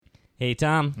Hey,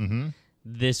 Tom. Mm-hmm.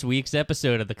 This week's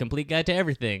episode of The Complete Guide to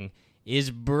Everything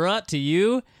is brought to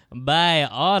you by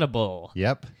Audible.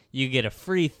 Yep. You get a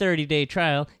free 30-day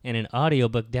trial and an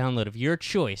audiobook download of your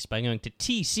choice by going to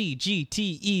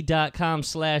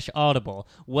tcgte.com/audible.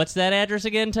 What's that address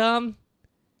again, Tom?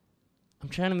 I'm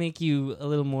trying to make you a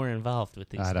little more involved with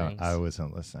these things. I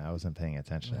wasn't listening. I wasn't paying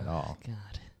attention at all.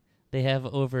 God. They have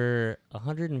over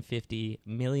 150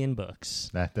 million books.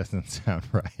 That doesn't sound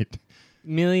right.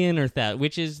 Million or thousand,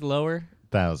 which is lower?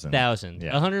 1,000. 1,000.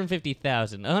 Yeah.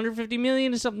 150,000. 150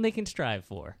 million is something they can strive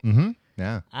for. Mm-hmm.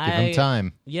 Yeah. Give them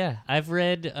time. Yeah. I've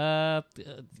read,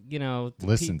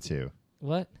 Listen to.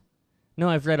 What? No,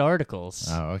 I've read articles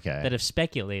that have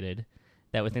speculated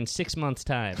that within 6 months'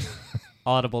 time,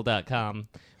 Audible.com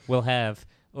will have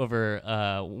over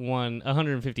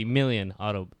 150 million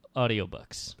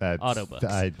audiobooks.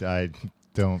 Audiobooks. I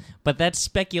don't. But that's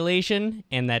speculation,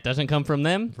 and that doesn't come from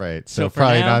them. Right. So So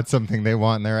probably now, not something they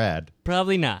want in their ad.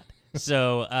 Probably not.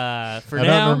 So for I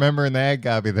now, don't remember in the ad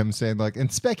copy them saying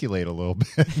and speculate a little bit.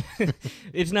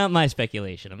 it's not my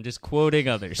speculation. I'm just quoting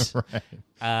others. Right.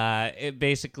 It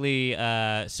basically,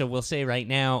 so we'll say right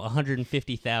now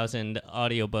 150,000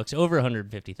 audiobooks, over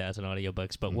 150,000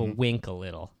 audiobooks, but we'll wink a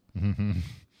little. Mm-hmm.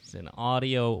 It's an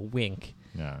audio wink.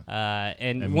 Yeah.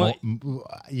 And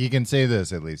you can say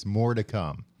this at least. More to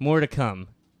come. More to come.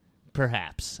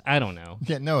 Perhaps. I don't know.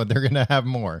 Yeah, no, they're going to have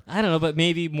more. I don't know, but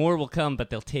maybe more will come, but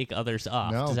they'll take others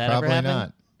off. No, Does that probably ever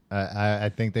happen? not. I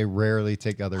think they rarely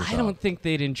take others off. I don't think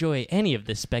they'd enjoy any of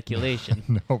this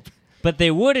speculation. Nope. But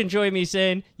they would enjoy me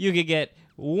saying you could get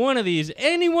one of these,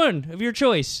 any one of your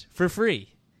choice, for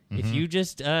free. If you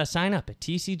just sign up at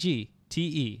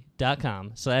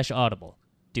tcgte.com/audible.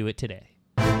 Do it today.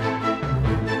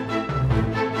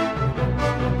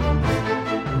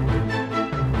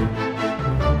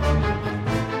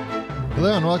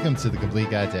 Hello and welcome to The Complete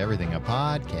Guide to Everything, a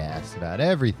podcast about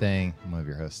everything. I'm one of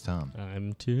your hosts, Tom.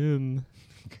 I'm Tim.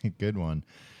 Good one.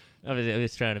 I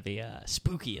was trying to be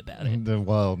spooky about it.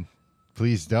 Well,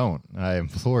 please don't. I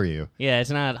implore you. Yeah, it's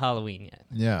not Halloween yet.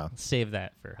 Yeah. Save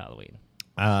that for Halloween.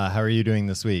 How are you doing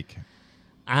this week?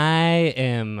 I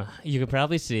am, you can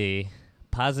probably see,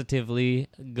 positively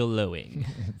glowing.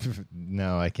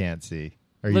 No, I can't see.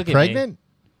 Are Look you at pregnant?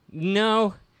 Me.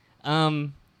 No.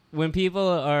 When people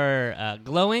are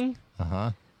glowing,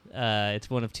 it's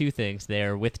one of two things.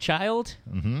 They're with child,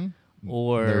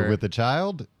 or They're with a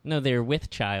child? No, they're with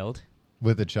child.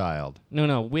 With a child.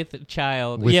 No, with a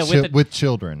child. With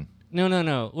children.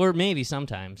 No. Or maybe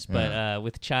sometimes, but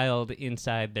with child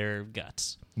inside their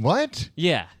guts. What?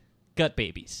 Yeah, gut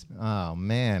babies. Oh,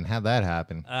 man. How'd that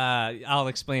happen? I'll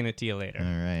explain it to you later. All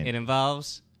right. It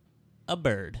involves a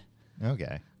bird.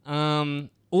 Okay.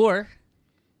 Or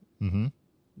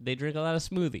they drink a lot of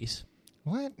smoothies.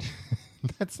 What?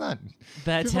 That's not...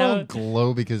 That's people how... don't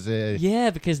glow because... Yeah,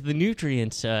 because the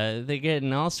nutrients, they're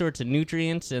getting all sorts of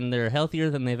nutrients, and they're healthier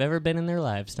than they've ever been in their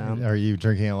lives, Tom. Are you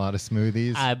drinking a lot of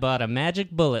smoothies? I bought a magic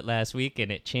bullet last week,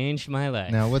 and it changed my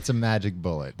life. Now, what's a magic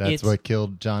bullet? That's what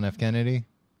killed John F. Kennedy?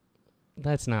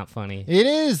 That's not funny. It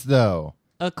is, though.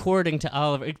 According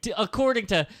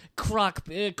to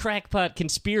crackpot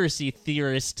conspiracy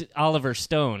theorist Oliver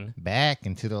Stone. Back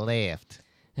and to the left.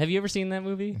 Have you ever seen that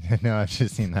movie? No, I've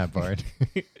just seen that part.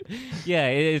 Yeah,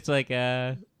 it's like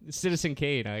Citizen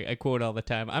Kane. I quote all the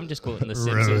time. I'm just quoting The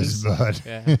Simpsons.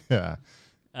 Rosebud. Yeah.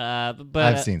 But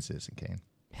I've seen Citizen Kane.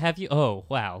 Have you? Oh,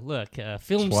 wow. Look,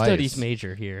 film Twice. Studies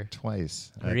major here.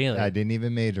 Twice. Really? I didn't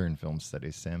even major in film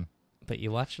studies, Sam. But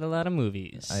you watched a lot of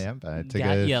movies. I took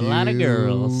Got a you few lot of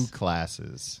girls.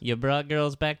 classes. You brought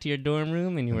girls back to your dorm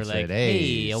room, and you were like, said,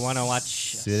 hey, I want to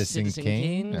watch Citizen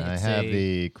Kane. I have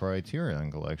the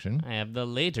Criterion collection. I have the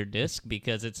laser disc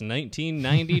because it's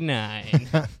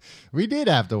 1999. We did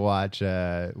have to watch,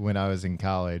 when I was in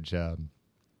college,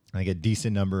 like a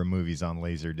decent number of movies on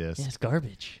Laserdisc. Yeah, it's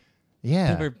garbage.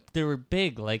 Yeah. They were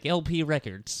big, like LP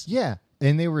records. Yeah,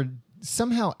 and they were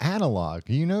somehow analog.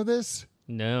 Do you know this?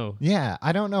 No. Yeah,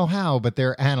 I don't know how, but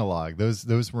they're analog.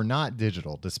 Those were not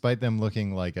digital, despite them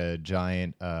looking like a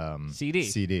giant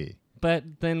CD.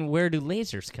 But then where do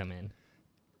lasers come in?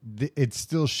 It's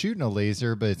still shooting a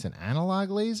laser, but it's an analog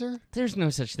laser? There's no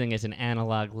such thing as an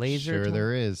analog laser. Sure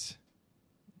there is.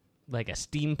 Like a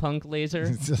steampunk laser?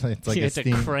 It's like you have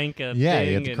to crank a thing. Yeah,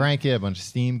 you have to crank it. A bunch of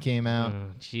steam came out.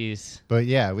 Oh, jeez. But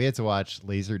yeah, we had to watch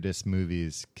Laserdisc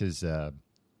movies because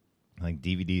like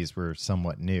DVDs were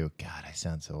somewhat new. God, I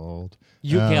sound so old.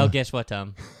 Guess what,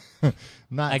 Tom?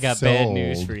 Not I got so bad old.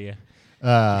 news for you.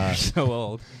 You're so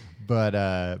old.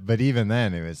 But even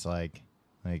then, it was like,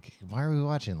 why are we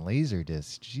watching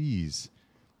Laserdisc? Jeez.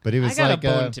 But it was I got like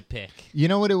a bone to pick. You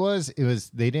know what it was? It was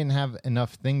they didn't have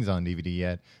enough things on DVD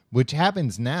yet, which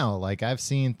happens now. Like I've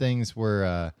seen things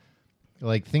where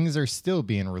like things are still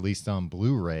being released on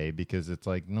Blu-ray because it's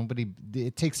like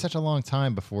it takes such a long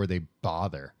time before they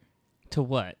bother. To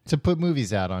what? To put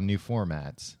movies out on new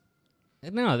formats.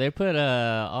 No, they put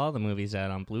all the movies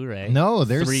out on Blu-ray. No,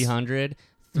 there's 300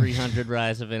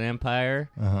 Rise of an Empire,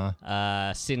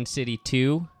 Sin City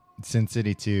 2. Sin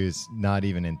City 2 is not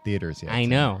even in theaters yet. I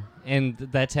know, and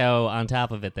that's how on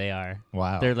top of it they are.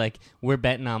 Wow. They're like, we're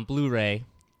betting on Blu-ray,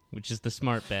 which is the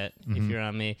smart bet if you're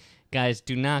on me. Guys,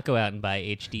 do not go out and buy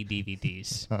HD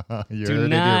DVDs. Do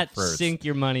not sink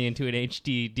your money into an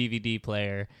HD DVD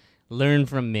player. Learn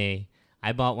from me.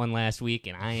 I bought one last week,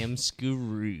 and I am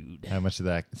screwed. How much did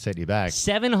that set you back?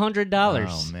 $700.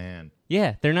 Oh, man.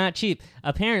 Yeah, they're not cheap.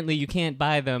 Apparently, you can't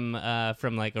buy them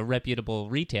from like a reputable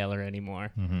retailer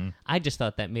anymore. Mm-hmm. I just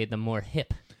thought that made them more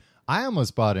hip. I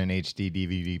almost bought an HD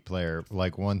DVD player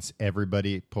like once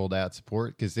everybody pulled out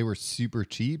support because they were super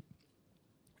cheap,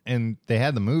 and they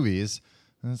had the movies.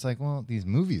 And it's like, well, these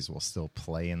movies will still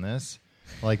play in this.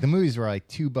 Like the movies were like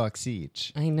 $2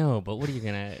 each. I know, but what are you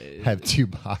gonna have 2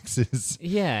 boxes?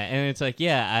 Yeah, and it's like,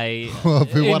 well,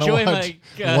 if we want to watch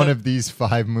one of these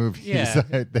 5 movies, yeah.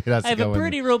 I have a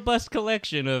pretty robust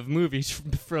collection of movies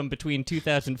from between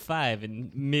 2005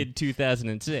 and mid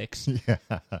 2006. Yeah.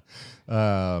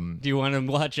 Do you want to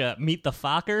watch Meet the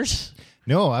Fockers?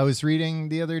 No, I was reading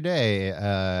the other day,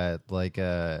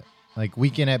 like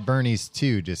Weekend at Bernie's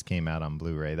 2 just came out on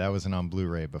Blu-ray. That wasn't on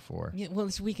Blu-ray before. Yeah, well,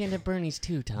 it's Weekend at Bernie's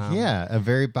 2, Tom. Yeah, a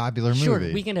very popular movie. Sure,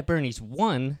 Weekend at Bernie's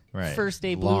 1. Right. First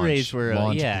day Blu-rays were...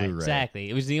 yeah, Blu-ray. Exactly.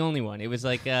 It was the only one. It was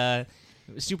like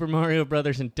Super Mario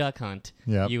Brothers and Duck Hunt.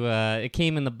 Yep. It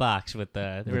came in the box with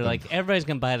the... They were like, everybody's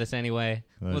going to buy this anyway.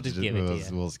 We'll just give it to you.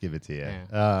 We'll just give it to you.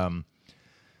 Yeah.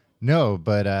 No,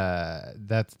 but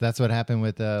that's what happened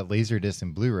with Laserdisc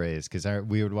and Blu-rays because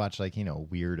we would watch like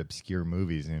weird obscure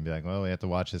movies and be like, well, we have to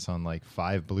watch this on like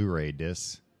 5 Blu-ray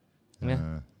discs,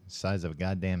 size of a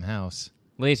goddamn house.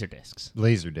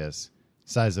 Laserdiscs,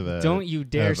 size of a. Don't you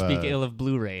dare speak ill of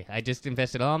Blu-ray. I just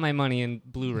invested all my money in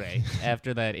Blu-ray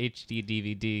after that HD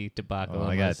DVD debacle. Well,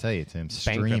 I gotta tell you, Tim,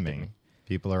 streaming.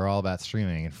 People are all about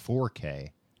streaming in 4K.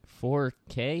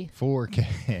 4K.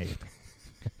 4K.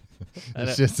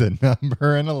 It's just a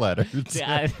number and a letter.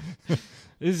 I've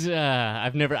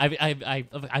never. I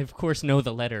of course know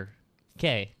the letter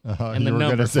K and the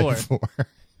number 4. Of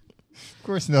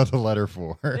course, know the letter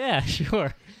 4. Yeah,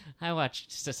 sure. I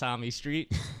watched Sesame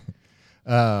Street.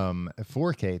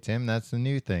 4K, Tim. That's the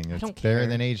new thing. It's better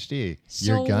than HD. So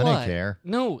You're gonna what? care.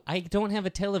 No, I don't have a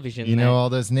television. You know all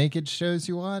those naked shows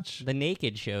you watch? The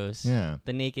naked shows. Yeah.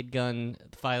 The Naked Gun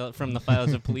file from the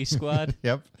Files of Police Squad.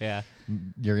 Yep. Yeah.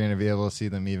 You're gonna be able to see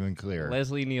them even clearer.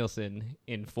 Leslie Nielsen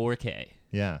in 4K.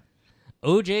 Yeah.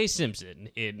 O.J. Simpson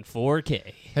in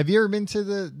 4K. Have you ever been to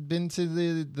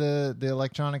the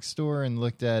electronics store and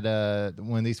looked at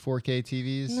one of these 4K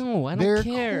TVs? No, I don't They're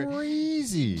care. They're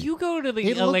crazy. You go to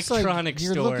the electronics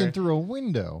store. You're looking through a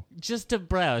window. Just to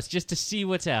browse, just to see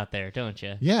what's out there, don't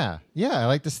you? Yeah. I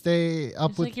like to stay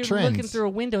up with like you're trends. Looking through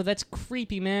a window. That's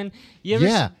creepy, man.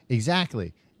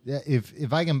 Exactly.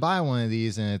 If I can buy one of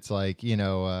these and it's like,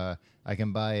 I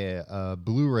can buy a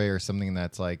Blu-ray or something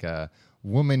that's like a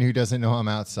woman who doesn't know I'm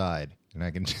outside, and I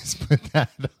can just put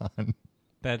that on.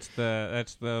 That's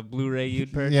the Blu-ray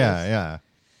you'd purchase? Yeah.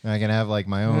 And I can have like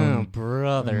my own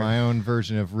my own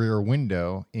version of Rear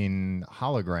Window in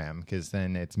hologram, because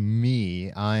then it's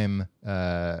me. I'm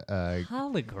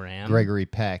hologram Gregory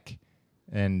Peck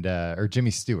and or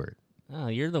Jimmy Stewart. Oh,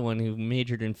 you're the one who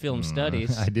majored in film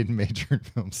studies. I didn't major in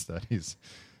film studies.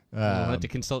 We'll have to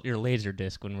consult your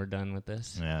Laserdisc when we're done with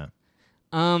this. Yeah.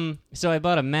 So I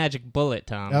bought a magic bullet,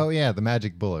 Tom. Oh yeah, the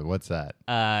magic bullet. What's that?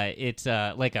 It's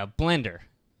like a blender.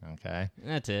 Okay.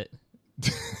 That's it.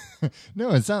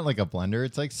 No, it's not like a blender.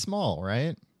 It's like small,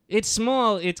 right? It's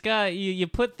small. It's got you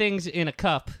put things in a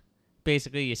cup.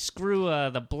 Basically, you screw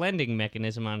the blending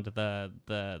mechanism onto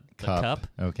the cup.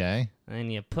 Okay.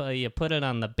 And you put it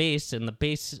on the base, and the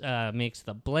base makes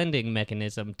the blending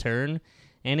mechanism turn,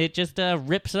 and it just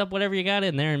rips up whatever you got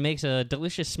in there and makes a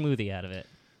delicious smoothie out of it.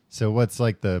 So what's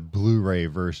like the Blu-ray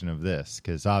version of this?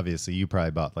 Because obviously you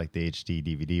probably bought like the HD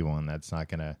DVD one.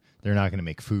 They're not gonna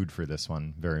make food for this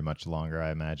one very much longer,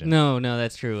 I imagine. No,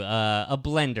 that's true. A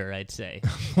blender, I'd say.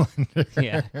 Blender.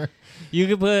 Yeah, you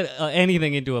could put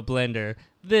anything into a blender.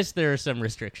 There are some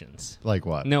restrictions. Like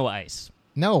what? No ice.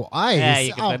 No ice. Yeah,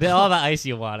 you can put all the ice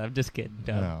you want. I'm just kidding.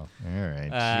 No. All right.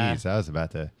 Jeez, I was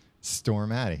about to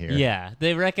storm out of here. Yeah,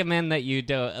 they recommend that you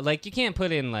don't, like, you can't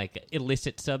put in, like,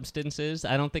 illicit substances.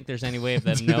 I don't think there's any way of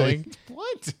them knowing.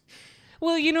 What?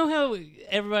 Well, you know how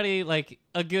everybody, like,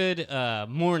 a good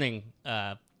morning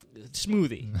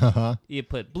smoothie. Uh-huh. You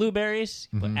put blueberries,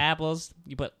 you put apples,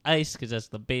 you put ice, because that's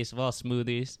the base of all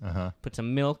smoothies. Put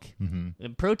some milk,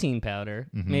 and protein powder,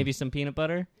 maybe some peanut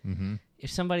butter. If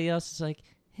somebody else is like,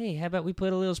 hey, how about we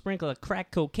put a little sprinkle of crack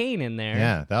cocaine in there?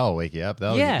 Yeah, that'll wake you up.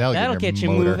 That'll get you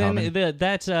moving. Humming.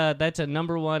 That's a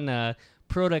number one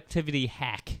productivity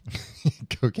hack.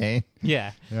 Cocaine?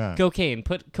 Yeah. Yeah. Cocaine.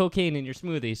 Put cocaine in your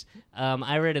smoothies.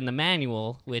 I read in the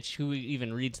manual, which who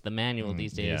even reads the manual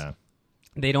these days? Yeah.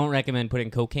 They don't recommend putting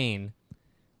cocaine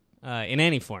in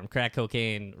any form. Crack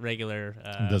cocaine, regular.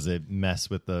 Does it mess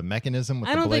with the mechanism? With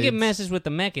I don't the think it blades? messes with the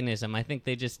mechanism. I think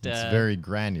they just. It's very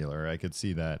granular. I could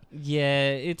see that. Yeah,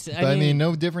 it's. I mean,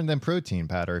 no different than protein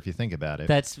powder if you think about it.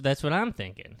 That's what I'm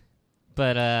thinking.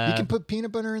 But you can put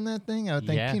peanut butter in that thing. I would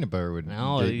think peanut butter would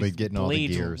get in all the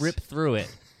gears. Rip through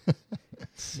it.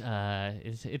 It's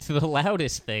the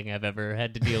loudest thing I've ever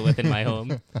had to deal with in my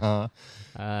home.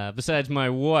 Besides my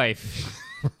wife.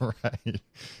 Right.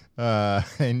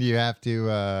 And you have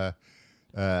to.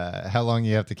 How long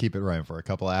you have to keep it running for? A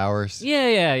couple hours?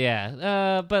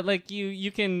 Yeah. But like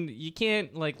you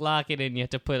can't like lock it in. You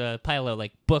have to put a pile of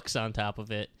like books on top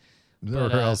of it.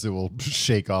 Or else it will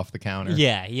shake off the counter.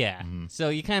 Yeah. So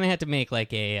you kind of have to make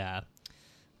like a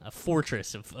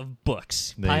fortress of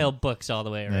books, pile books all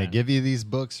the way around. They give you these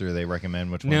books, or they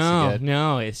recommend which ones to get?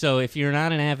 No. So if you're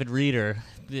not an avid reader,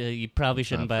 you probably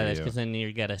shouldn't buy this, because then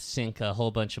you got to sink a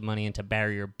whole bunch of money into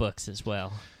barrier books as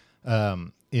well.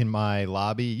 In my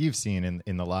lobby, you've seen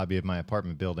in the lobby of my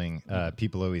apartment building,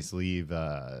 people always leave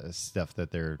stuff that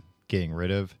they're getting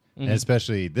rid of. And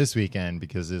especially this weekend,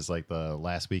 because it's like the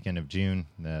last weekend of June.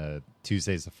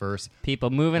 Tuesday's the 1st.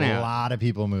 People moving out. A lot of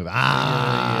people moving.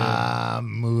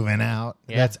 Moving out.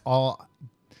 Yeah. That's all.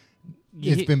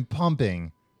 It's been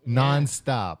pumping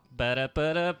nonstop.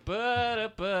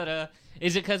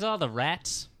 Is it because all the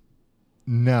rats?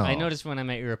 No. I noticed when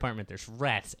I'm at your apartment, there's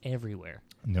rats everywhere.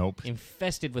 Nope.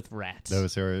 Infested with rats.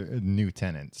 Those are new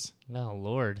tenants. Oh,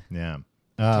 Lord. Yeah.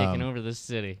 Taking over this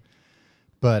city.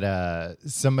 But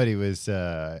somebody was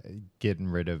getting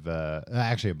rid of...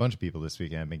 actually, a bunch of people this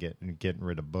weekend have been getting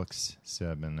rid of books. So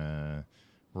I've been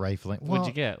rifling. What'd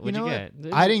you get?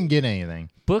 I didn't get anything.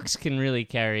 Books can really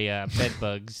carry bed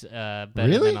bugs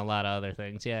better than a lot of other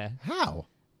things. Yeah. How?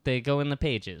 They go in the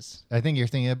pages. I think you're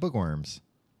thinking of bookworms.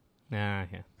 Yeah.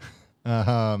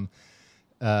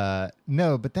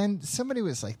 No, but then somebody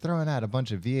was like throwing out a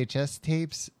bunch of VHS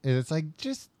tapes. And it's like,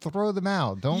 just throw them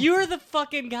out. Don't. You're the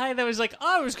fucking guy that was like,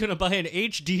 I was going to buy an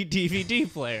HD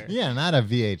DVD player. Yeah, not a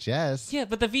VHS. Yeah,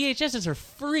 but the VHSs are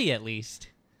free at least.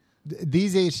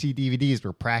 These HD DVDs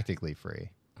were practically free.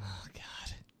 Oh,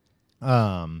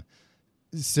 God.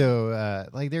 So,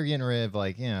 like, they're getting rid of,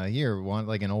 like, here, want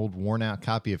like an old worn out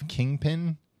copy of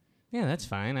Kingpin? Yeah, that's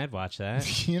fine. I'd watch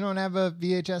that. You don't have a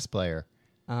VHS player.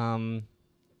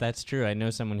 That's true. I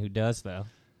know someone who does, though.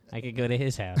 I could go to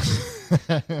his house.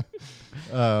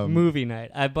 Movie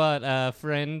night. I bought a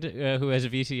friend who has a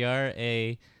VCR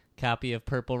a copy of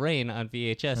Purple Rain on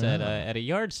VHS at a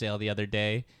yard sale the other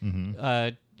day,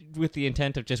 with the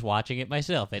intent of just watching it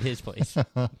myself at his place.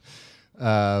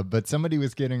 But somebody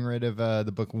was getting rid of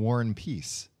the book War and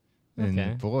Peace.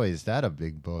 And boy, is that a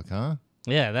big book, huh?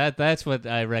 Yeah, that's what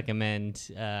I recommend.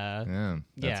 That's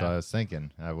what I was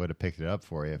thinking. I would have picked it up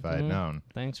for you if I had known.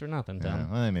 Thanks for nothing,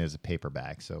 Tom. Well, I mean, it was a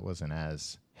paperback, so it wasn't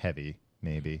as heavy,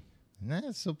 maybe. Nah,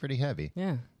 it's still pretty heavy.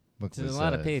 Yeah. Book It's was a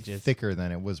lot of pages. Thicker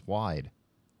than it was wide.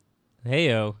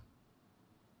 Heyo.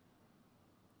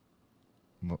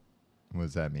 What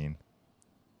does that mean?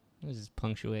 It was just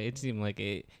punctuate. It seemed like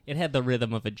it had the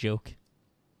rhythm of a joke.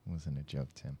 It wasn't a joke,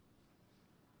 Tim.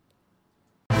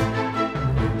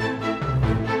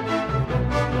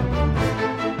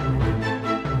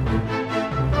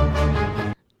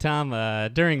 Tom,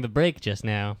 during the break just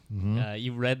now,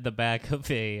 you read the back of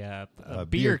a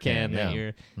beer can that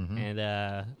you're,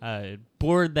 and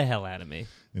bored the hell out of me.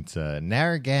 It's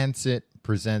Narragansett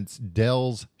presents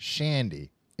Dell's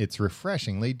Shandy. It's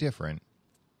refreshingly different.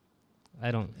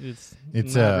 It's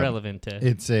not relevant to.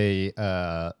 It's a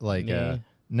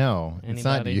no, Anybody? It's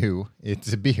not you.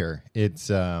 It's a beer.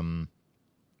 It's like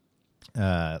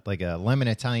a lemon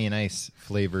Italian ice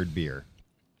flavored beer.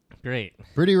 Great.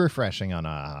 Pretty refreshing on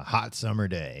a hot summer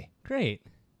day. Great.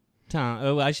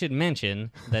 Tom, I should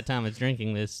mention that Tom is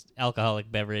drinking this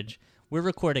alcoholic beverage. We're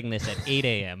recording this at 8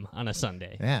 a.m. on a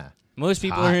Sunday. Yeah. Most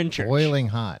people are in church. Boiling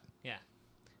hot. Yeah.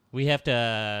 We have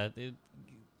to...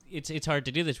 It's hard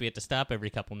to do this. We have to stop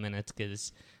every couple minutes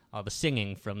because all the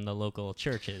singing from the local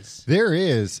churches. There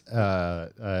is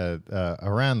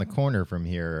around the corner from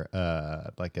here,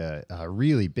 like a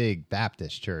really big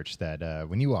Baptist church that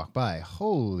when you walk by,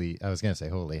 I was going to say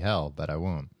holy hell, but I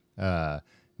won't.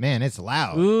 Man, it's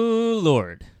loud. Ooh,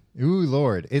 Lord.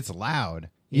 It's loud.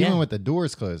 Even with the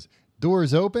doors closed.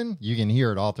 Doors open, you can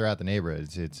hear it all throughout the neighborhood.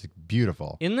 It's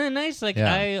beautiful. Isn't that nice? Like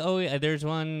there's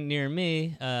one near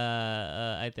me.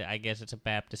 I guess it's a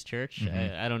Baptist church.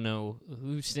 I don't know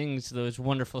who sings those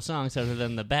wonderful songs other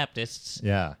than the Baptists.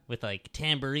 Yeah, with like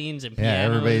tambourines and pianos. Yeah,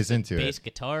 everybody's into bass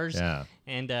guitars. Yeah,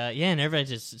 and everybody's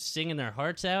just singing their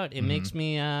hearts out. It makes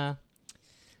me.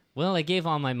 Well, I gave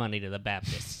all my money to the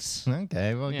Baptists.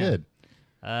 Okay, well, good.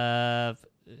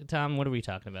 Tom, what are we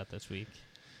talking about this week?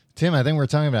 Tim, I think we're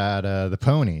talking about the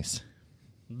ponies.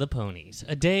 The ponies.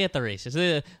 A day at the races.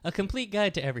 A complete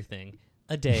guide to everything.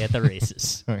 A day at the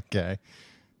races. Okay.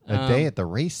 A day at the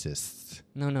racists.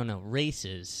 No.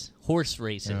 Races. Horse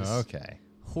races. Oh, okay.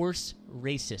 Horse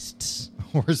racists.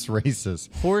 Horse races.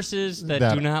 Horses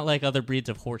that do not like other breeds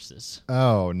of horses.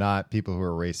 Oh, not people who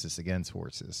are racist against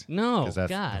horses. No,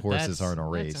 God. Horses aren't a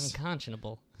race. That's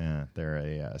unconscionable. Yeah, they're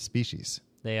a species.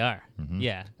 They are.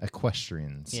 Yeah.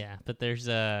 Equestrians. Yeah, but there's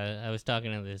I was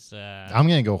talking to this I'm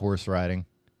going to go horse riding.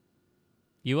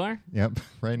 You are? Yep,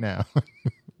 right now.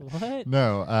 What?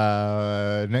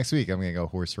 No, next week I'm going to go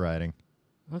horse riding.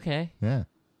 Okay. Yeah.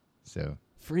 So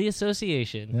free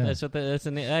association. Yeah.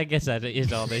 I guess that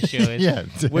is all this show is. Yeah.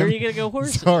 Where are you going to go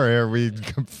horse? Sorry, are we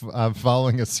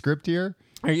following a script here?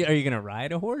 Are you going to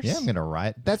ride a horse? Yeah, I'm going to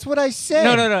ride. That's what I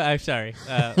said. No. I'm sorry.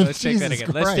 Let's take that again.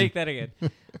 Christ. Let's take that again.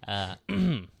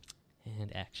 And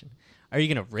action. Are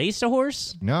you going to race a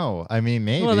horse? No, I mean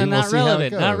maybe. Well, then we'll not see how it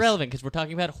relevant. goes. Not relevant because we're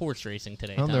talking about horse racing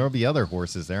today. Well, Tom. there will be other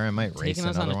horses there. I might race Taking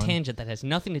us another on a one. tangent that has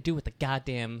nothing to do with the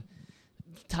goddamn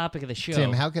topic of the show.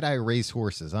 Tim, how could I race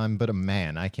horses? I'm but a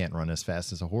man. I can't run as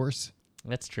fast as a horse.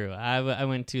 That's true. I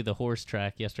went to the horse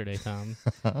track yesterday, Tom,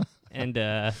 and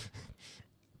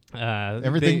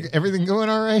everything going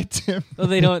all right, Tim? Well,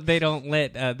 they don't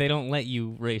let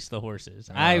you race the horses.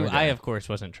 Oh, I okay. of course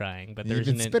wasn't trying, but You've there's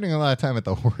been spending a lot of time at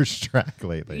the horse track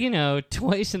lately.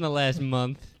 Twice in the last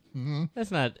month.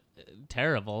 That's not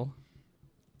terrible.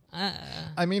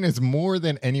 I mean, it's more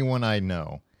than anyone I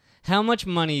know. How much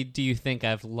money do you think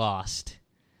I've lost?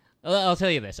 I'll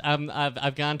tell you this.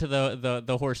 I've gone to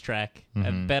the horse track.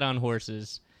 I've bet on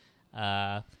horses.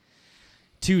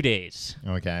 2 days.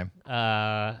 Okay.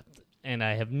 And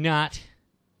I have not.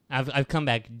 I've come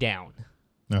back down.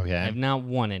 Okay. I have not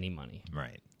won any money.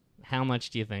 Right. How much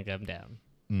do you think I'm down?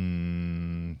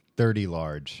 30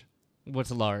 large. What's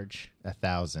large?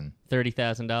 1,000.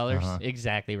 $30,000.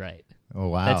 Exactly right. Oh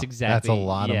wow. That's a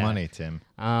lot of money, Tim.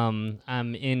 I'm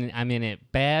in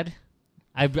it bad.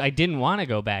 I didn't want to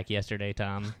go back yesterday,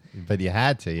 Tom. But you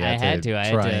had to. You had to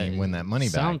try and win that money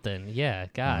back. Something. Yeah.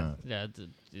 God.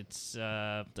 It's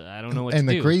I don't know what to do. And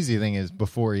the crazy thing is,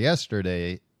 before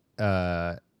yesterday,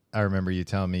 I remember you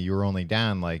telling me you were only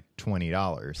down like $20.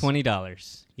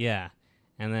 $20. Yeah.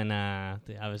 And then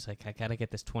I was like, I gotta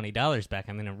get this $20 back.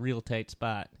 I'm in a real tight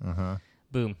spot.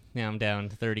 Boom. Now I'm down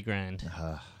to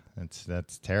 $30,000.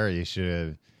 That's Terry. You should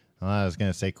have. Well, I was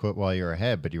gonna say quit while you were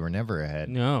ahead, but you were never ahead.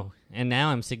 No. And now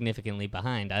I'm significantly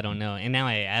behind. I don't know. And now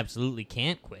I absolutely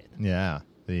can't quit. Yeah.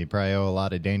 You probably owe a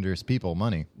lot of dangerous people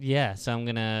money. Yeah, so I'm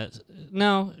gonna.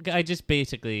 No, I just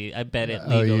I bet it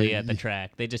legally at the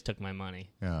track. They just took my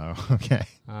money. Oh, okay.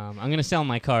 I'm gonna sell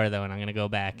my car though, and I'm gonna go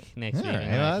back next week. Right, I'm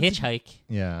gonna hitchhike.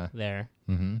 Yeah. There.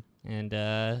 And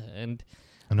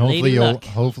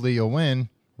hopefully you'll win.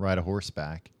 Ride a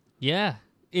horseback. Yeah.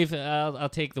 If I'll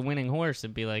take the winning horse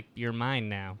and be like, "You're mine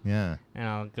now." Yeah. And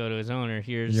I'll go to his owner.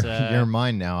 You're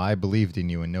mine now. I believed in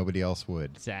you, and nobody else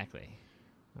would. Exactly.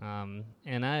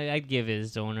 And I'd give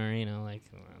his owner, like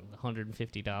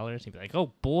 $150. He'd be like,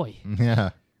 "Oh boy, yeah,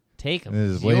 take him."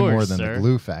 This is way more than the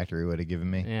glue factory would have given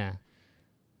me. Yeah,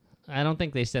 I don't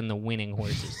think they send the winning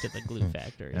horses to the glue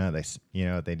factory. No, you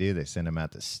know what they do? They send them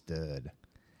out to stud.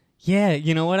 Yeah,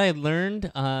 you know what I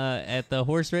learned at the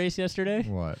horse race yesterday?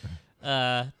 What?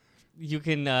 You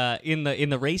can in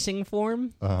the racing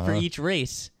form for each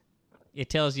race, it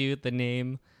tells you the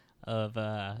name of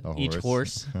each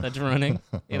horse that's running.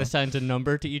 It assigns a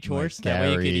number to each horse. Like that way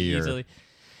you can Gary easily.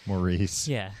 Maurice.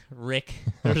 Yeah, Rick.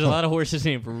 There's a lot of horses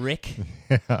named Rick.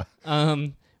 Yeah.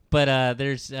 But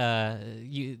there's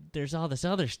all this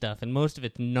other stuff, and most of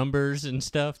it's numbers and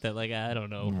stuff that I don't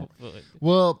know.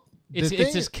 Well, it's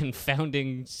this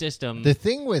confounding system. The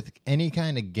thing with any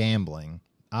kind of gambling,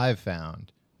 I've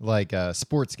found, like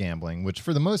sports gambling, which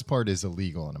for the most part is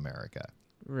illegal in America.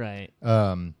 Right.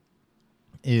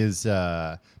 is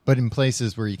but in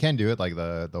places where you can do it, like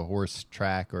the horse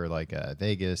track or like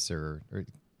Vegas or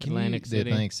Atlantic City. The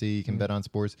Atlantic City, you can bet on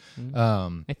sports.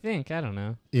 I think, I don't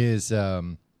know. Is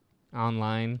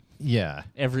online. Yeah.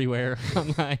 Everywhere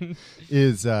online.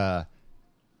 Is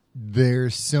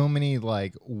there's so many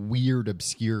like weird,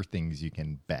 obscure things you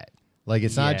can bet. Like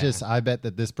it's not just I bet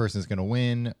that this person's going to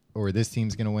win or this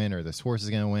team's going to win or this horse is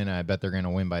going to win. And I bet they're going to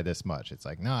win by this much. It's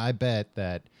like, no, I bet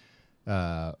that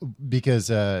because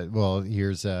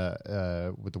here's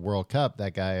with the World Cup,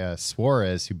 that guy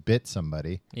Suarez who bit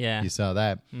somebody. Yeah. You saw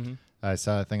that. Mm-hmm. I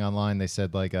saw a thing online. They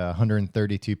said like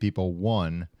 132 people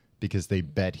won because they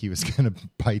bet he was going to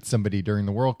bite somebody during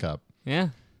the World Cup. Yeah.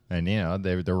 And,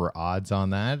 there were odds on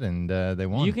that, and they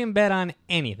won. You can bet on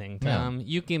anything, Tom. Yeah.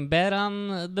 You can bet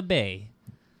on the Bay.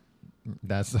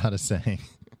 That's not a saying.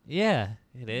 Yeah,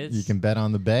 it is. You can bet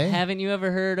on the Bay? Haven't you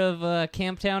ever heard of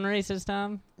Camptown races,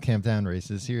 Tom? Camptown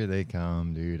races, here they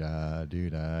come, doo-da,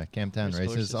 doo-da. Camptown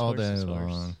races all day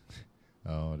long.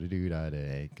 Oh, doo-da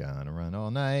day. Gonna run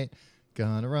all night.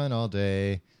 Gonna run all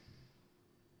day.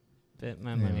 Bet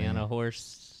my money on a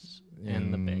horse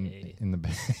in the Bay. In the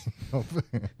Bay.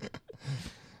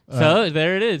 So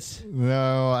there it is.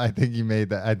 No, I think you made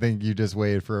that. I think you just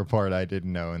waited for a part I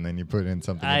didn't know, and then you put in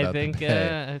something about the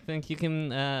Bay. I think you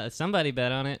can. Somebody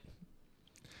bet on it.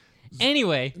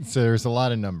 Anyway, so there's a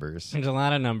lot of numbers. There's a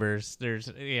lot of numbers. There's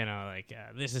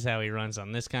this is how he runs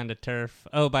on this kind of turf.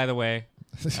 Oh, by the way,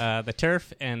 the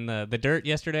turf and the dirt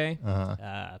yesterday,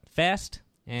 fast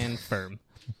and firm.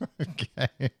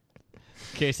 Okay.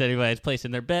 In case anybody's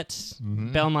placing their bets,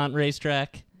 Belmont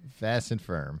Racetrack. Fast and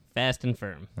firm. Fast and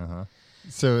firm. Uh-huh.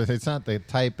 So it's not the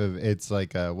type of, it's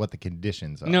like what the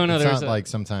conditions are. No, it's not like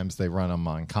sometimes they run them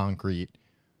on concrete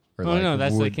or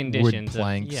that's the conditions. Wood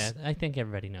planks. Yeah, I think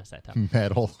everybody knows that.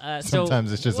 Metal.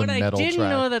 Sometimes it's just a metal track. I didn't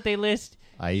know that they list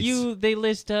ice. They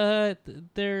list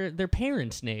their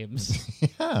parents' names.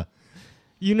 Yeah.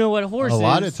 You know what horse is. A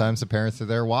lot of times the parents are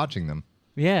there watching them.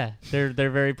 Yeah, they're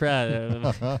very proud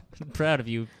of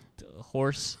you,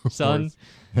 horse son.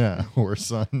 Horse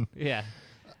son. Yeah.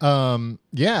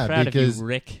 Yeah, proud because of you,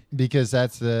 Rick. Because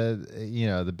that's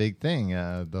the big thing,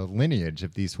 the lineage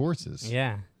of these horses.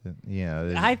 Yeah.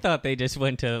 Yeah. I thought they just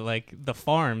went to like the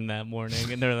farm that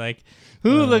morning, and they're like,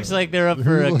 "Who looks like they're up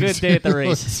for a good day at the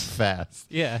races?" Fast.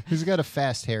 Yeah. Who's got a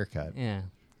fast haircut? Yeah.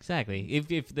 Exactly.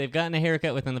 If they've gotten a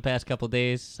haircut within the past couple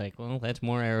days, it's like, well, that's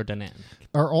more aerodynamic.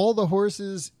 Are all the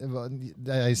horses?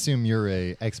 I assume you're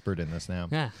a expert in this now.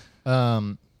 Yeah.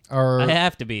 I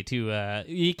have to be too.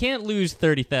 You can't lose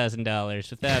 $30,000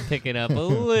 without picking up a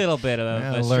little bit of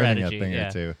a learning strategy. A thing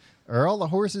or two. Are all the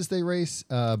horses they race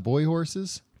boy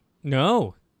horses?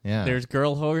 No. Yeah. There's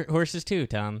girl horses too,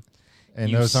 Tom. And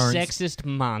you those aren't sexist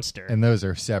monster. And those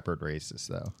are separate races,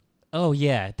 though. Oh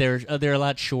yeah, they're a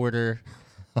lot shorter.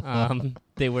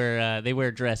 They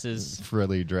wear dresses,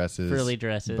 frilly dresses.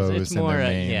 Bows it's more,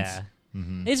 yeah.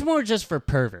 Mm-hmm. It's more just for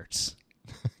perverts.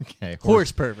 Okay,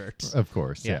 horse perverts. Of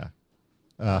course, yeah.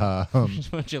 Just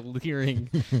a bunch of leering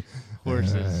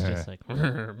horses, just like.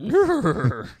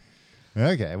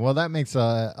 Okay, well that makes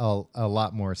a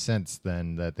lot more sense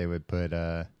than that they would put.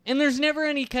 And there's never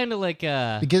any kind of like.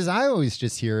 Because I always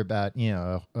just hear about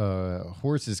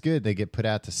horse is good. They get put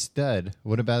out to stud.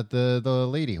 What about the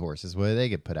lady horses? What do they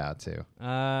get put out to?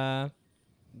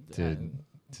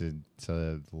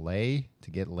 To lay,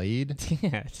 to get laid.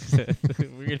 Yeah,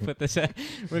 we're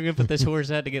gonna put this horse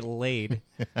out to get laid.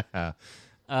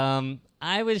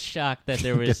 I was shocked that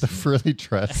there was get the frilly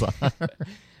dress on.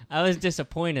 I was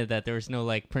disappointed that there was no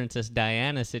like Princess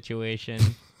Diana situation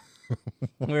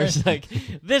where it's like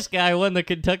this guy won the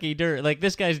Kentucky Derby, like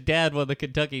this guy's dad won the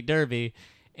Kentucky Derby,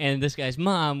 and this guy's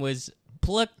mom was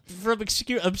plucked from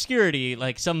obscurity,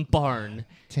 like some barn.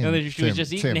 Tim, and she was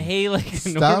just eating hay like a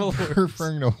normal horse. Stop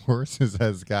referring to horses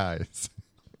as guys.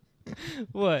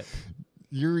 What?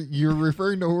 You're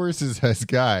referring to horses as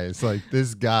guys, like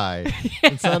this guy.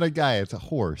 Yeah. It's not a guy; it's a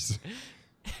horse.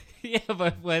 Yeah,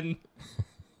 but when.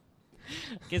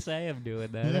 I guess I am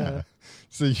doing that. Yeah.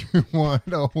 So you want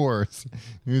a horse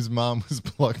whose mom was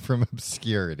plucked from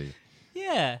obscurity.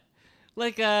 Yeah.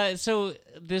 Like, so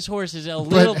this horse is a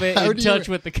little bit in touch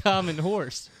with the common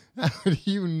horse. How do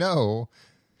you know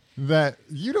that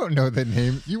you don't know the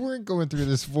name? You weren't going through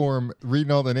this form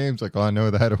reading all the names like, oh, I know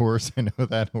that horse, I know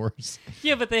that horse.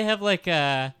 Yeah, but they have like,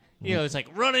 it's like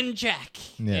Running Jack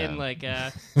and like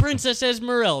Princess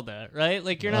Esmeralda, right?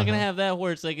 Like you're not going to have that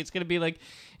horse. Like it's going to be like,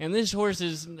 and this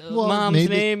horse's mom's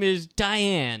name is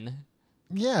Diane.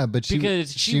 Yeah, but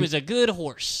because she was a good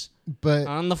horse but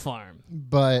on the farm.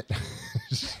 But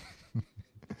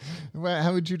Well,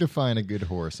 how would you define a good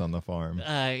horse on the farm?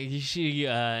 She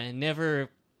never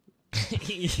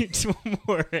eats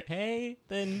more hay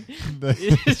than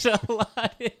is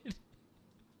allotted.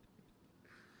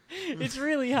 It's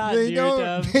really hot in here,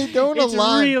 Tom. They don't it's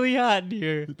allot. really hot in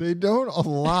here. They don't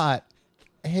allot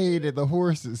hay to the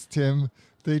horses, Tim.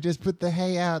 They just put the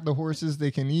hay out. The horses,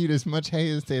 they can eat as much hay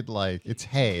as they'd like. It's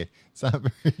hay. It's not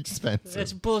very expensive.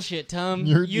 That's bullshit, Tom.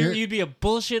 You'd be a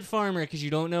bullshit farmer because you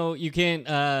don't know. You can't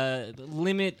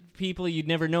limit people. You'd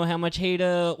never know how much hay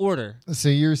to order. So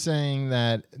you're saying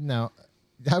that no.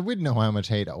 I would know how much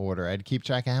hay to order. I'd keep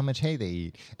track of how much hay they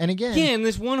eat. And again... Yeah, and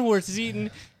this one horse is eating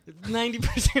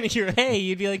 90% of your hay.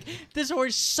 You'd be like, this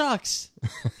horse sucks.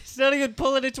 It's not even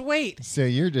pulling its weight. So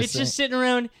you're just... It's just sitting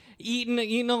around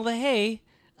eating all the hay.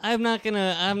 I'm not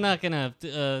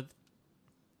gonna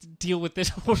deal with this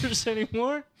horse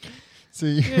anymore. So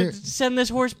you send this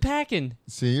horse packing.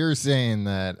 So you're saying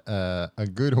that a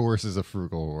good horse is a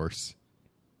frugal horse.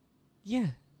 Yeah.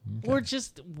 Okay. Or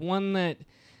just one that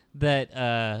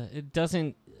it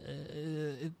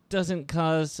doesn't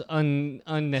cause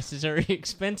unnecessary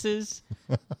expenses.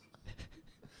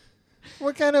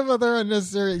 What kind of other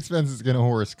unnecessary expenses can a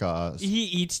horse cause? He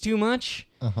eats too much.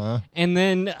 Uh-huh. And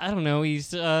then I don't know, he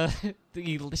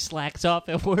slacks off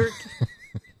at work.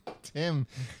 Tim.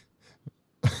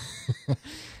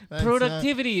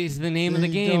 Productivity is the name of the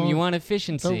game. You want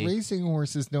efficiency. The racing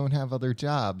horses don't have other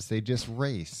jobs. They just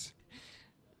race.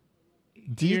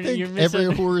 Do you think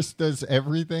every horse does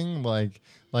everything? Like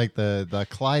the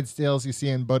Clydesdales you see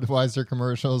in Budweiser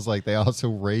commercials, like they also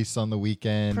race on the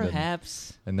weekend?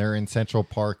 Perhaps. And they're in Central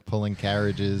Park pulling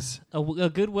carriages. A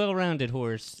good, well-rounded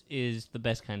horse is the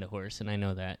best kind of horse, and I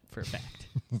know that for a fact.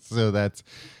 So that's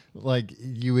like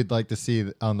you would like to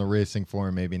see on the racing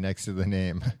form, maybe next to the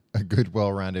name, a good,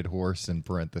 well-rounded horse in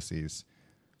parentheses.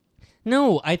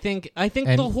 No, I think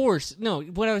the horse. No,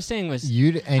 what I was saying was,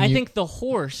 I think the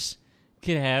horse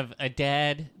could have a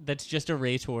dad that's just a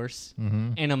racehorse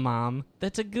and a mom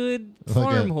that's a good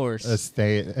farm horse. A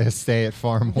stay at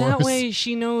farm horse. That way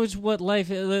she knows what life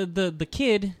the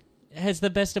kid has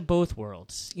the best of both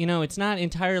worlds. You know, it's not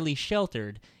entirely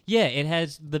sheltered. Yeah, it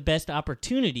has the best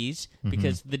opportunities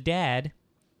because the dad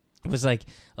was like,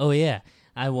 "Oh yeah,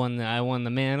 I won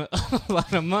the man a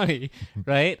lot of money,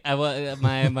 right? I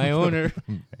my owner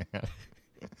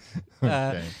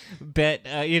Okay. bet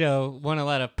won a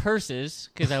lot of purses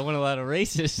because I won a lot of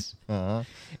races, and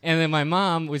then my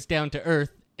mom was down to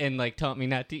earth and like taught me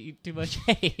not to eat too much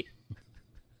hay."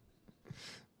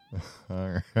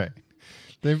 All right,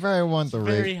 they probably want it's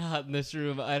very hot in this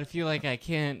room. I feel like I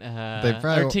can't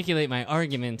articulate my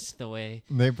arguments the way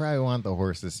they probably want the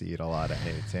horses to eat a lot of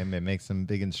hay. Tim, it makes them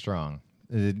big and strong.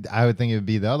 I would think it would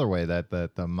be the other way, that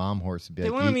the mom horse would be they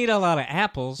want to eat a lot of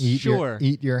apples. Eat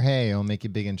eat your hay. It'll make you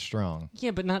big and strong.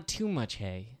 Yeah, but not too much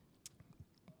hay.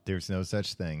 There's no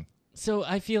such thing. So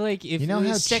I feel like if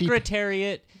the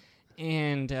Secretariat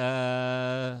and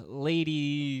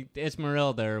Lady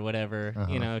Esmeralda or whatever,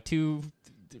 two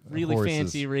really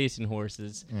fancy racing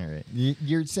horses. All right,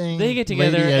 you're saying they get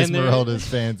together Lady and Esmeralda's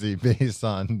fancy based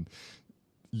on.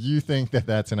 You think that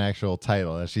that's an actual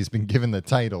title, that she's been given the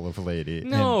title of lady.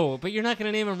 No, but you're not going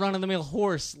to name a run-of-the-mill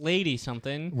horse lady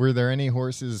something. Were there any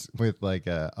horses with like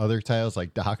other titles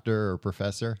like doctor or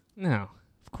professor? No,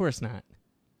 of course not.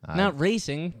 Not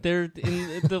racing. They're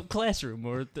in the classroom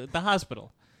or the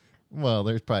hospital. Well,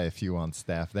 there's probably a few on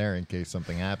staff there in case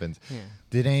something happens. Yeah.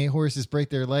 Did any horses break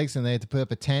their legs and they had to put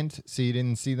up a tent so you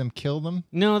didn't see them kill them?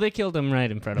 No, they killed them right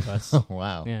in front of us. Oh,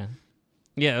 wow. Yeah.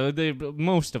 Yeah,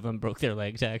 most of them broke their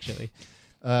legs, actually.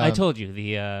 I told you,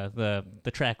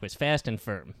 the track was fast and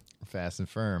firm. Fast and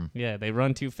firm. Yeah, they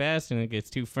run too fast and it gets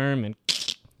too firm and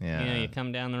you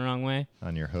come down the wrong way.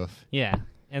 On your hoof. Yeah.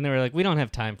 And they were like, we don't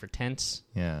have time for tents.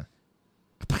 Yeah.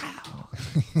 Kapow!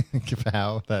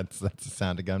 Kapow. That's the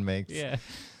sound a gun makes. Yeah.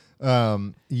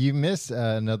 You miss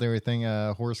another thing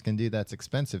a horse can do that's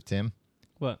expensive, Tim.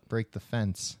 What? Break the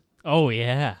fence. Oh,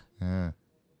 yeah. Yeah.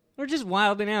 Or just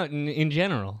wilding out in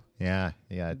general. Yeah,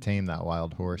 you gotta tame that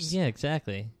wild horse. Yeah,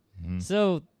 exactly. Mm-hmm.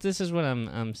 So this is what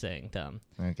I'm saying, Tom.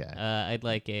 Okay. I'd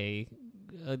like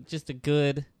just a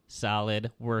good,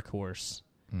 solid workhorse.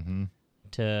 Mm-hmm.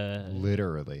 To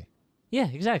literally. Yeah,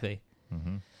 exactly.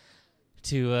 Mm-hmm.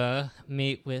 To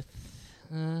mate with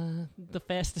the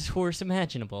fastest horse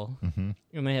imaginable. Mm-hmm.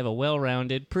 You may have a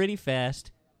well-rounded, pretty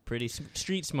fast, pretty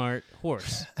street smart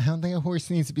horse. I don't think a horse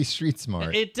needs to be street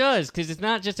smart. It does, because it's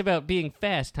not just about being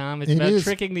fast, Tom. It's about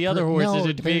tricking the other horses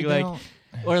into being like,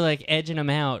 or like edging them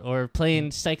out, or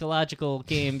playing psychological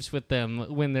games with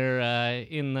them when they're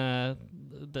in the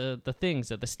the things,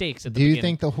 the stakes at the Do you beginning.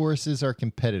 think the horses are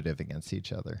competitive against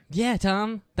each other? Yeah,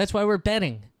 Tom. That's why we're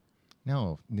betting.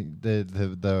 No,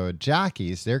 the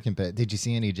jockeys, they're competitive. Did you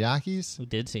see any jockeys? We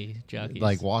did see jockeys.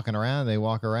 Like walking around? They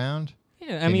walk around?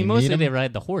 Yeah, I Can you mean, meet mostly 'em? they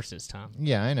ride the horses, Tom.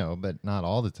 Yeah, I know, but not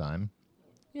all the time.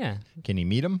 Yeah. Can you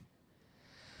meet them?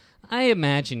 I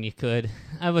imagine you could.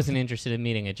 I wasn't interested in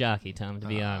meeting a jockey, Tom, to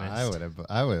be honest.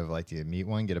 I would have liked to meet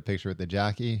one, get a picture with the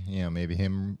jockey. You know, maybe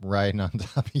him riding on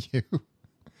top of you.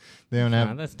 They don't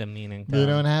have. That's demeaning. Tom. They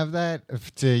don't have that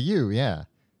to you, yeah.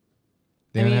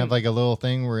 They don't have like a little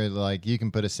thing where like you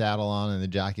can put a saddle on and the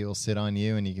jockey will sit on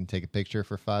you and you can take a picture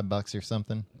for $5 or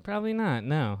something. Probably not.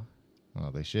 No.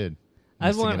 Well, they should.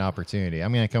 Missing an opportunity.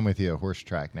 I'm going to come with you a horse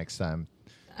track next time.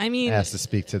 I mean, asked to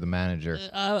speak to the manager.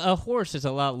 A horse is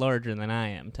a lot larger than I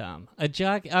am, Tom.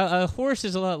 A horse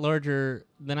is a lot larger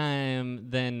than I am.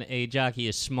 Than a jockey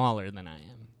is smaller than I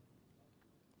am.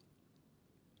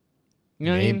 You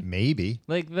know what I mean? Maybe.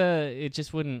 Like it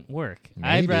just wouldn't work. Maybe.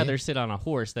 I'd rather sit on a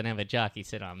horse than have a jockey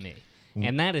sit on me,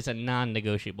 and that is a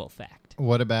non-negotiable fact.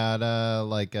 What about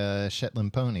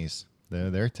Shetland ponies?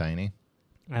 They're tiny.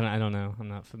 I don't know. I'm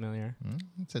not familiar.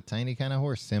 It's a tiny kind of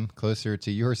horse, Tim. Closer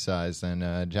to your size than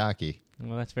a jockey.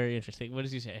 Well, that's very interesting. What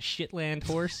does he say? A Shetland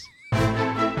horse?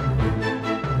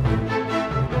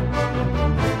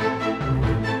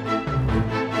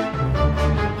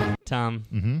 Tom.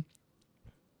 Mm-hmm.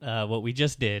 What we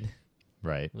just did,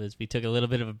 right, was we took a little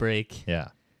bit of a break. Yeah.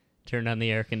 Turned on the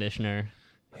air conditioner.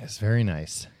 Yes, very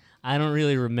nice. I don't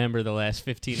really remember the last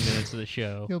 15 minutes of the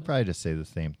show. You'll probably just say the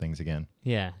same things again.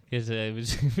 Yeah, because it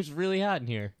was really hot in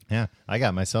here. Yeah, I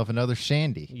got myself another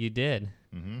shandy. You did.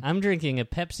 Mm-hmm. I'm drinking a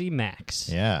Pepsi Max.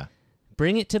 Yeah.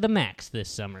 Bring it to the max this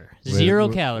summer. Zero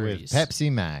calories. With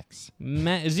Pepsi Max.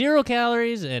 0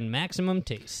 calories and maximum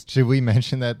taste. Should we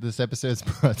mention that this episode is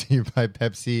brought to you by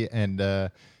Pepsi and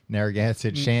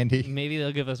Narragansett Shandy? Maybe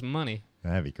they'll give us money.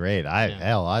 That'd be great.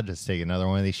 Hell, I'd just take another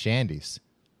one of these shandies.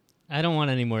 I don't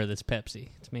want any more of this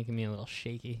Pepsi. It's making me a little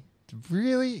shaky.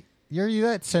 Really? Are you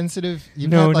that sensitive?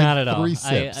 You've No, had like not at all. 3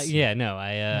 sips.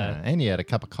 And you had a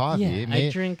cup of coffee. Yeah, I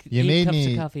drink 8 cups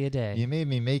of coffee a day. You made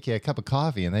me make you a cup of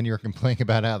coffee, and then you were complaining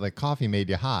about how the coffee made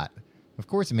you hot. Of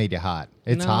course it made you hot.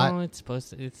 It's hot. No, it's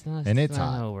supposed to. It's not. And it's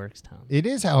hot. not how it works, Tom. It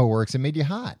is how it works. It made you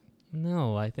hot.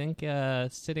 No, I think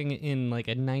sitting in like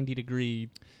a 90-degree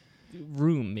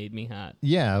room made me hot.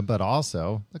 Yeah, but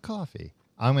also the coffee.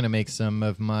 I'm going to make some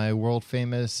of my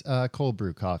world-famous cold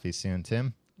brew coffee soon,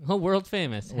 Tim. Oh, world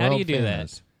famous. How do you do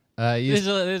that? There's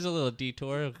a little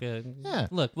detour. Okay. Yeah.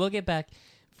 Look, we'll get back.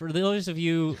 For those of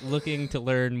you looking to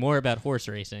learn more about horse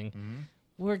racing,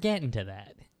 we're getting to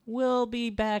that. We'll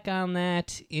be back on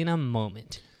that in a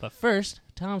moment. But first,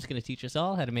 Tom's going to teach us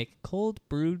all how to make cold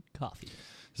brewed coffee.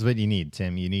 This is what you need,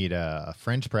 Tim. You need a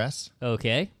French press.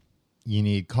 Okay. You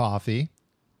need coffee.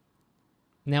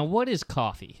 Now, what is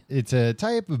coffee? It's a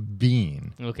type of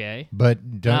bean. Okay.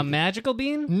 But don't... magical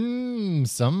bean?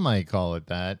 Some might call it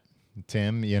that,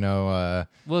 Tim. You know,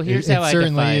 well, here's how I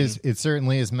define... It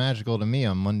certainly is magical to me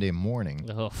on Monday morning.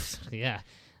 Oh, yeah.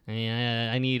 I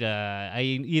mean, I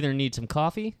either need some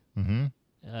coffee.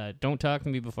 Mm-hmm. Don't talk to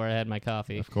me before I had my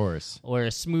coffee. Of course. Or a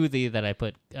smoothie that I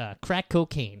put crack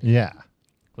cocaine. Yeah.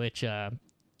 Which, I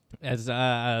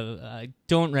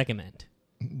don't recommend.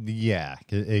 Yeah,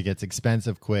 it gets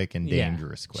expensive quick and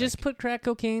dangerous quick. Just put crack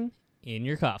cocaine in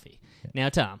your coffee. Now,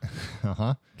 Tom,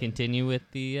 continue with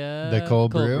the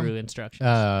cold brew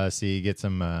instructions. So you get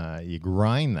some, you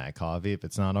grind that coffee if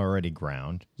it's not already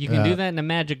ground. You can do that in a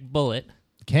magic bullet.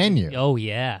 Can you? Oh,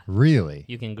 yeah. Really?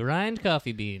 You can grind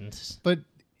coffee beans. But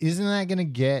isn't that going to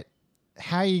get,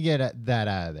 how you get that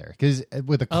out of there? Because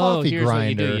with a coffee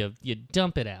grinder. What you do. You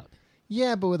dump it out.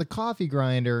 Yeah, but with a coffee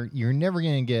grinder, you're never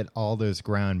going to get all those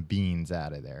ground beans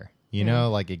out of there. You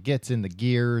know, like it gets in the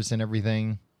gears and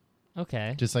everything.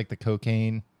 Okay. Just like the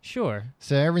cocaine. Sure.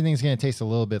 So everything's going to taste a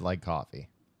little bit like coffee.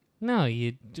 No,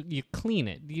 you clean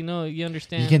it. You know, you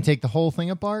understand? You can take the whole thing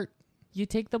apart? You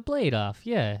take the blade off,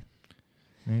 yeah.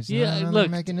 There's another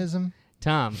mechanism?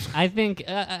 Tom, I think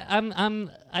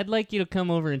I'd like you to come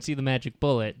over and see the Magic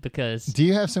Bullet because... Do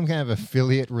you have some kind of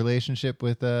affiliate relationship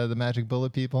with the Magic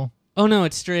Bullet people? Oh, no,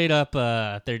 it's straight up,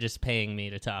 they're just paying me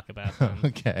to talk about them.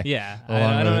 Okay. Yeah.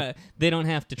 I don't, they don't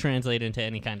have to translate into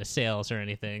any kind of sales or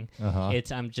anything.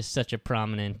 I'm just such a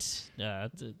prominent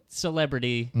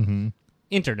celebrity,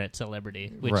 internet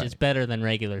celebrity, which is better than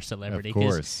regular celebrity. Of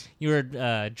course. You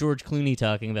heard George Clooney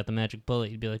talking about the Magic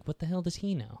Bullet, you'd be like, what the hell does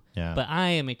he know? Yeah. But I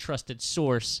am a trusted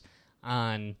source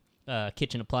on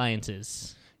kitchen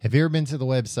appliances. Have you ever been to the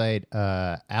website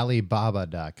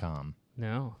Alibaba.com?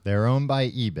 No. They're owned by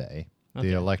eBay,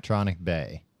 the electronic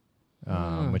bay.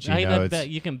 Which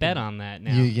you can bet on that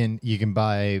now. You can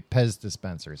buy Pez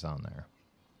dispensers on there.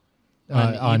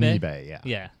 On eBay,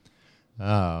 yeah.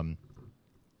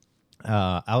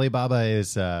 Alibaba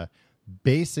is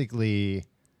basically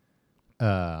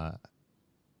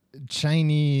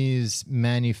Chinese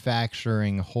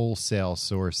manufacturing wholesale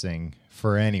sourcing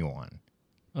for anyone.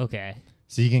 Okay.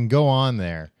 So you can go on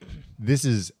there. This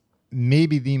is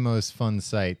maybe the most fun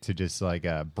site to just like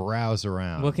browse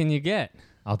around. What can you get?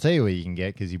 I'll tell you what you can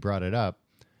get because you brought it up.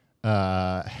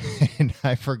 And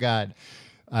I forgot.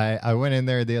 I went in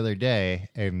there the other day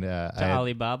and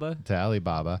Alibaba.com,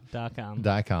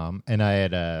 and I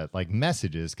had like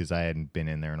messages because I hadn't been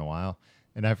in there in a while,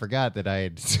 and I forgot that I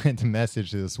had sent a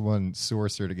message to this one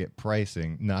sourcer to get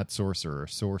pricing, not sorcerer,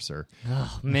 sourcer.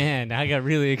 Oh man, I got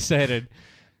really excited.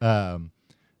 To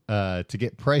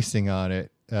get pricing on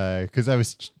it because I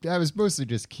was mostly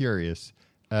just curious.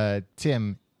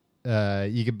 Tim,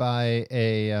 you could buy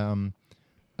a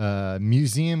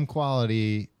museum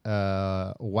quality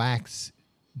wax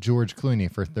George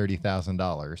Clooney for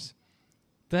 $30,000.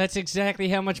 That's exactly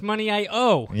how much money I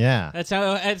owe. Yeah, that's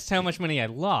how much money I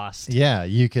lost. Yeah,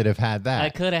 you could have had that. I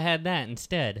could have had that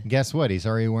instead. Guess what? He's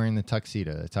already wearing the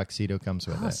tuxedo. The tuxedo comes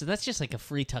with it. So that's just like a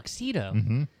free tuxedo.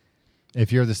 Mm-hmm.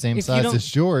 If you're the same size as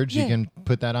George, you can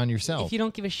put that on yourself. If you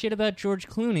don't give a shit about George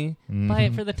Clooney, buy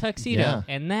it for the tuxedo. Yeah.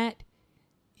 And that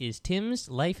is Tim's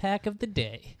life hack of the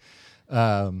day.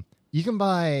 You can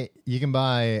buy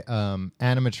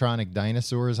animatronic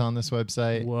dinosaurs on this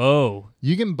website. Whoa!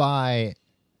 You can buy.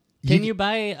 Can you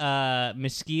buy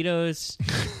mosquitoes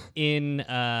in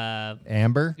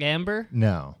amber? Amber?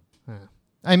 No. Huh.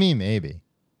 I mean, maybe.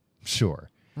 Sure.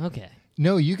 Okay.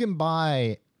 No, you can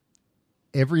buy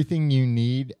everything you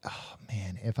need. Oh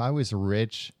man, if I was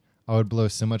rich, I would blow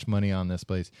so much money on this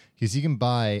place because you can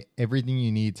buy everything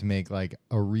you need to make like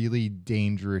a really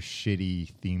dangerous,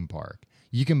 shitty theme park.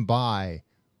 You can buy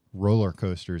roller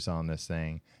coasters on this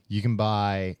thing. You can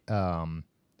buy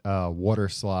water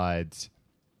slides,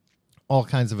 all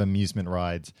kinds of amusement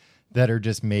rides that are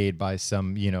just made by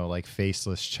some, like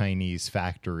faceless Chinese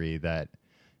factory that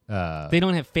they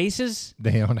don't have faces?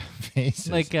 They don't have faces.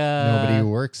 Like nobody who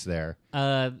works there.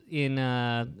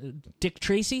 In Dick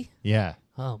Tracy? Yeah.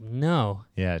 Oh no.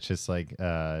 Yeah, it's just like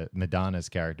Madonna's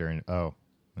character and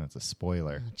that's a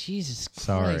spoiler. Oh, Jesus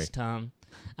Sorry. Christ, Tom.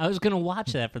 I was going to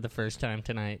watch that for the first time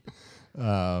tonight.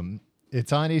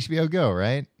 It's on HBO Go,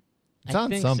 right? It's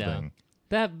on something. So.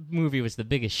 That movie was the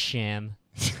biggest sham.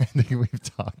 I think we've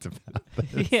talked about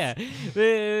this. Yeah,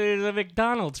 the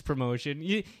McDonald's promotion.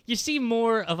 You see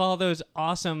more of all those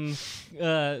awesome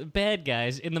bad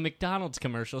guys in the McDonald's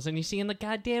commercials than you see in the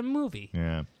goddamn movie.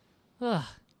 Yeah. Ugh.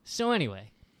 So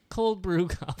anyway, cold brew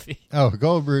coffee. Oh,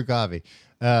 cold brew coffee.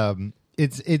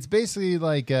 It's basically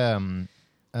like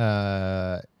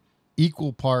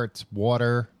equal parts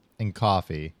water and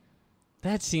coffee.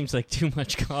 That seems like too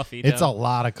much coffee. It's a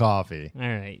lot of coffee. All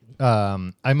right.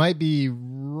 I might be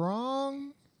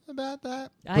wrong about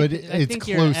that, but I it's think close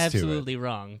you're to it. absolutely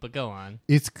wrong, but go on.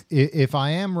 If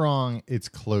I am wrong, it's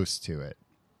close to it.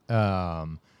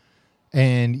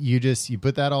 And you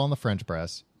put that all in the French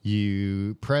press.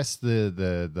 You press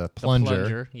the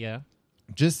plunger, yeah,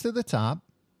 just to the top.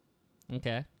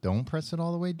 Okay. Don't press it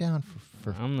all the way down.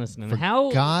 I'm listening. For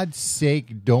God's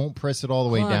sake, don't press it all the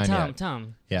way down yet.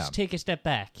 Tom, yeah. Just take a step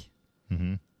back.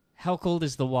 Mm-hmm. How cold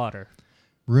is the water?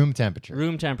 Room temperature.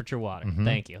 Room temperature water. Mm-hmm.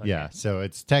 Thank you. Okay. Yeah, so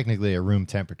it's technically a room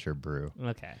temperature brew.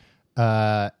 Okay.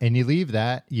 And you leave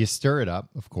that. You stir it up,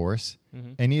 of course,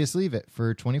 mm-hmm. and you just leave it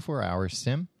for 24 hours,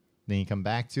 sim. Then you come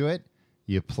back to it.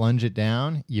 You plunge it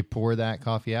down. You pour that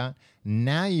coffee out.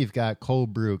 Now you've got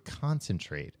cold brew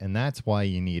concentrate, and that's why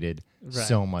you needed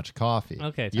so much coffee.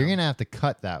 Okay, Tom. You're going to have to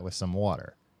cut that with some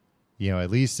water.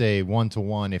 At least a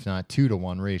 1-to-1, if not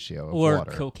 2-to-1 ratio of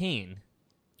water. Or cocaine.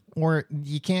 Or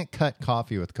you can't cut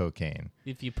coffee with cocaine.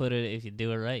 If you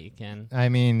do it right, you can. I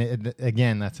mean,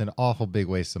 again, that's an awful big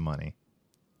waste of money.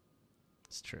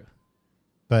 It's true.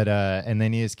 But and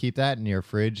then you just keep that in your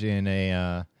fridge in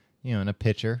a in a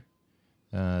pitcher.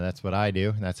 That's what I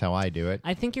do. That's how I do it.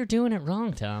 I think you're doing it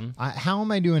wrong, Tom. How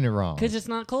am I doing it wrong? Because it's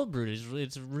not cold brewed.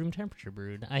 It's room temperature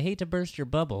brewed. I hate to burst your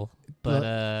bubble,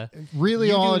 but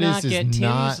really, all it is get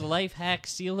not Tim's life hack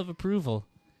seal of approval.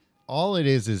 All it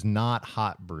is not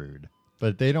hot brewed.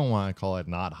 But they don't want to call it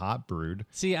not hot brewed.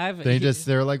 See,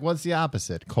 they're like, what's the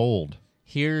opposite? Cold.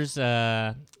 Here's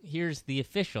the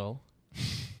official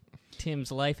Tim's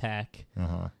life hack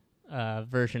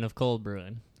version to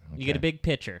brewing. Okay. You get a big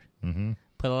pitcher. Mm-hmm.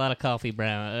 Put a lot of coffee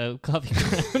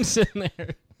grounds in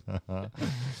there.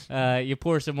 You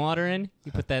pour some water in.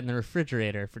 You put that in the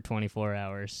refrigerator for 24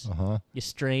 hours. Uh-huh. You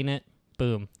strain it.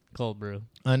 Boom. Cold brew.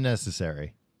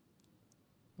 Unnecessary.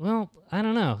 Well, I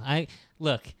don't know.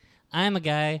 I'm a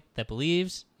guy that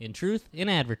believes in truth in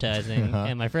advertising,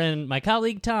 and my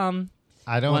colleague Tom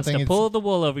wants to pull the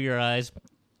wool over your eyes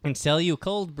and sell you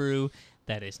cold brew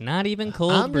that is not even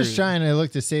cold brew. I'm just trying to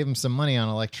look to save him some money on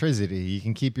electricity. You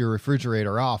can keep your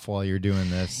refrigerator off while you're doing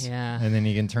this, and then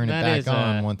you can turn it back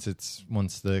on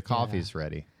once the coffee's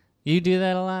ready. You do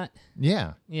that a lot?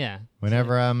 Yeah. Yeah.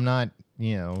 Whenever I'm not,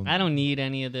 I don't need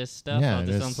any of this stuff. I'll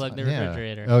just unplug the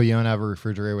refrigerator. Oh, you don't have a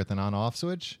refrigerator with an on-off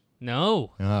switch? No.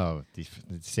 Oh,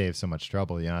 it saves so much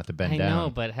trouble. You don't have to bend down. I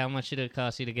know, but how much did it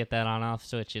cost you to get that on-off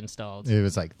switch installed? It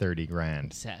was like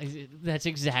 $30,000. That's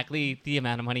exactly the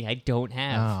amount of money I don't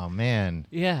have. Oh, man.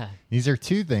 Yeah. These are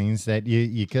two things that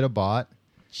you could have bought.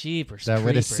 Cheapers. That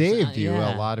would have saved you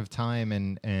a lot of time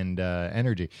and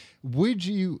energy. Would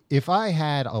you, if I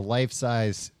had a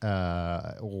life-size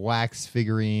wax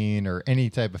figurine or any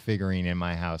type of figurine in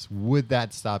my house, would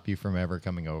that stop you from ever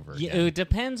coming over again? It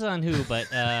depends on who, but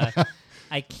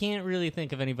I can't really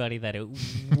think of anybody that it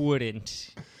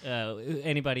wouldn't.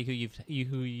 Anybody who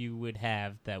you would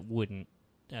have that wouldn't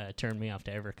turn me off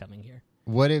to ever coming here.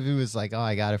 What if it was like, oh,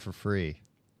 I got it for free?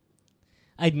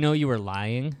 I'd know you were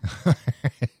lying.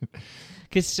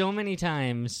 Because so many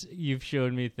times you've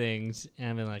showed me things,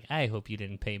 and I've been like, I hope you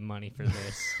didn't pay money for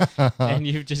this. And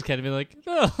you've just kind of been like,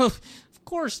 oh, of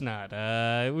course not.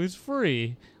 It was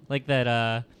free. Like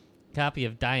that copy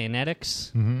of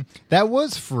Dianetics. Mm-hmm. That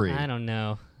was free. I don't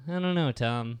know,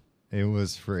 Tom. It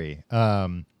was free.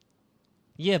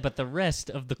 Yeah, but the rest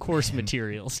of the course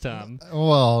materials, Tom.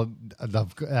 Well,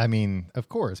 I mean, of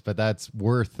course, but that's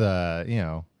worth,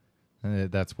 that's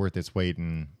worth its weight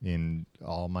in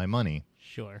all my money.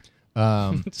 Sure.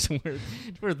 It's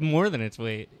worth more than its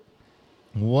weight.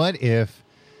 What if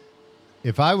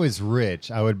I was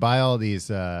rich, I would buy all these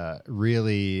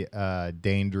really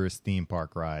dangerous theme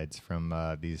park rides from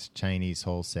these Chinese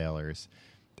wholesalers,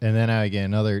 and then I would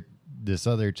get this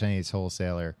other Chinese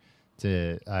wholesaler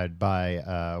I'd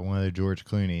buy one of the George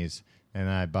Clooney's, and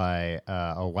I'd buy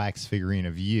a wax figurine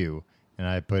of you, and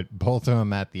I'd put both of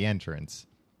them at the entrance.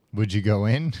 Would you go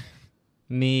in?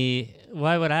 Me?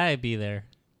 Why would I be there?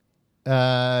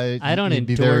 I don't endorse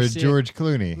be there with George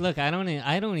Clooney. Look, I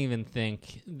don't even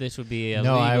think this would be a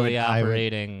legally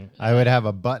operating. I would have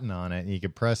a button on it, and you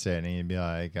could press it, and you'd be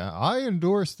like, "I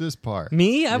endorse this park."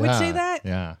 Me? I would say that?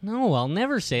 Yeah. No, I'll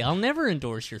never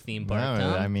endorse your theme park. No,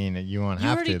 Tom. I mean, you won't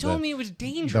have to. You already told me it was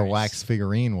dangerous. The wax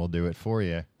figurine will do it for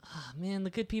you. Oh, man,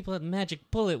 the good people at Magic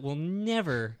Bullet will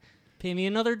never pay me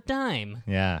another dime.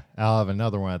 Yeah, I'll have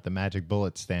another one at the Magic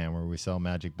Bullet stand where we sell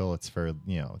Magic Bullets for,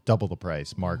 double the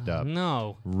price, marked up.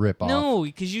 No. Rip off. No,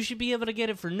 because you should be able to get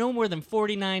it for no more than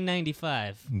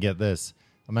 $49.95. Get this.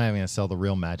 I'm not even going to sell the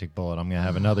real Magic Bullet. I'm going to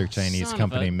have another Chinese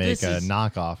company make a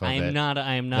knockoff of it. I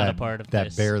am not a part of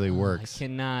this. That barely works. I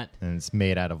cannot. And it's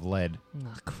made out of lead.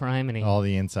 Oh, criminy. All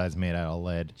the inside's made out of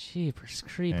lead. Jeepers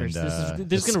creepers. And,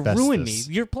 this is going to ruin me.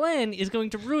 Your plan is going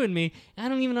to ruin me. I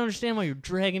don't even understand why you're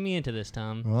dragging me into this,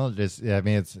 Tom. Well,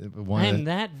 it's one I'm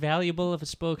that valuable of a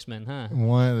spokesman, huh?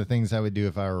 One of the things I would do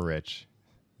if I were rich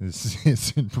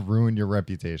is ruin your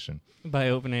reputation. By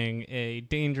opening a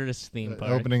dangerous theme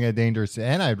park.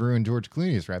 And I'd ruin George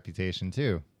Clooney's reputation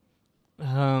too.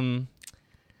 I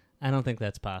don't think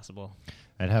that's possible.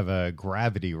 I'd have a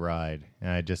gravity ride,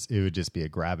 and it would just be a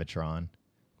gravitron,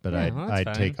 but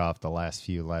I'd take off the last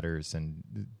few letters and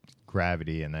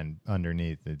gravity, and then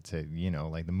underneath it'd say,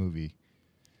 like the movie.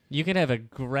 You could have a you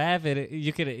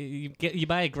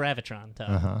buy a gravitron,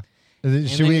 Tom. Uh-huh.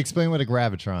 Should we explain what a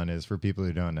gravitron is for people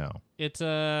who don't know? It's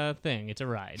a thing. It's a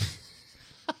ride.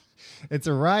 It's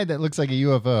a ride that looks like a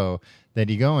UFO that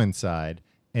you go inside,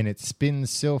 and it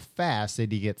spins so fast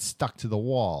that you get stuck to the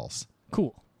walls.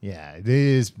 Cool. Yeah, it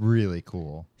is really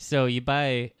cool. So you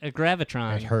buy a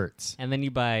gravitron. It hurts. And then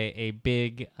you buy a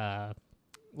big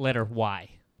letter Y.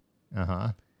 Uh-huh.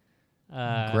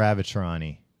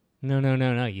 Gravitron-y.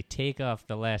 No. You take off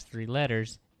the last three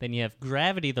letters. Then you have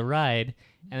Gravity the ride,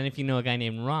 and then if you know a guy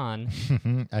named Ron...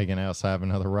 I can also have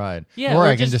another ride. Yeah, or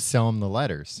I can just sell him the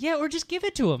letters. Yeah, or just give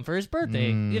it to him for his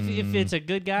birthday. If it's a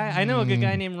good guy, I know a good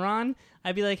guy named Ron,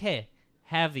 I'd be like, hey,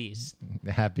 have these.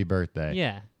 Happy birthday.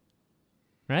 Yeah.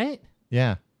 Right?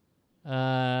 Yeah.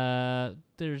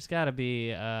 There's got to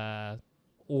be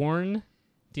Orn.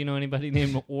 Do you know anybody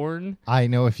named Orn? I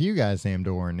know a few guys named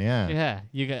Orn, yeah.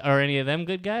 Yeah. Are any of them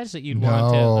good guys that you'd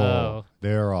want to? No,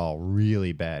 they're all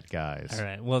really bad guys. All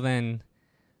right. Well, then,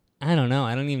 I don't know.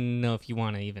 I don't even know if you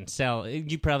want to even sell.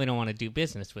 You probably don't want to do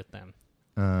business with them.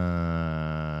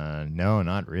 No, No,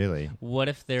 not really. What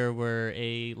if there were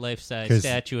a life-size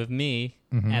statue of me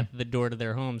at the door to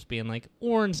their homes being like,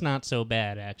 Orn's not so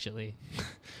bad, actually?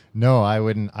 No, I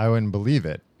wouldn't believe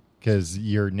it, because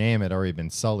your name had already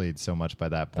been sullied so much by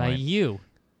that point. By you.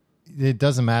 It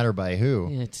doesn't matter by who.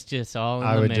 It's just all in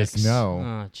I the would mix. just know.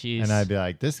 Oh, jeez. And I'd be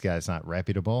like, this guy's not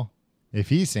reputable. If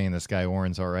he's saying this guy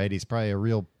Warren's all right, he's probably a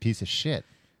real piece of shit.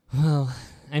 Well,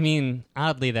 I mean,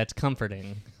 oddly, that's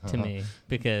comforting to me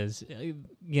because,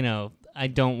 I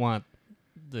don't want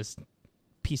this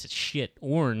piece of shit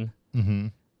Orn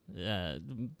going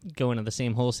to the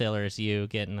same wholesaler as you,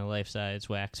 getting a life-size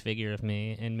wax figure of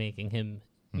me and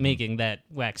making that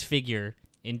wax figure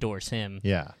endorse him.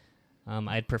 Yeah.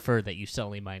 I'd prefer that you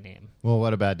sully my name. Well,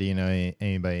 what about, do you know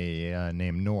anybody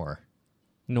named Nor?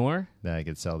 Nor? That I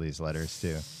could sell these letters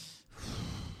to.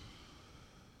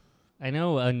 I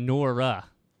know a Nora.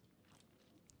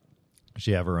 Does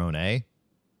she have her own A?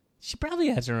 She probably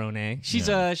has her own A. She's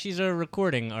a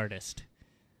recording artist.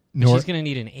 She's going to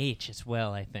need an H as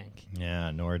well, I think. Yeah,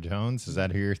 Nora Jones. Is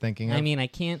that who you're thinking of? I mean, I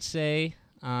can't say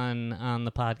on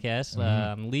the podcast.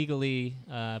 I'm legally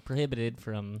prohibited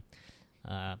from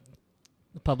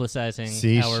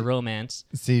publicizing our romance.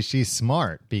 See, she's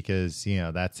smart because,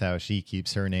 that's how she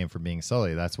keeps her name from being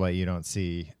sullied. That's why you don't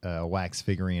see a wax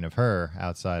figurine of her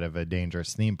outside of a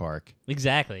dangerous theme park.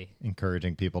 Exactly.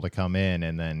 Encouraging people to come in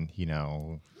and then,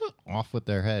 off with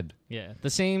their head. Yeah. The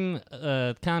same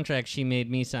contract she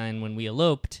made me sign when we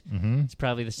eloped. It's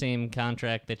probably the same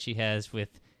contract that she has with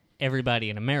everybody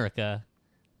in America,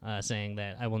 saying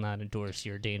that I will not endorse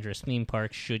your dangerous theme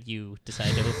park should you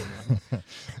decide to open one.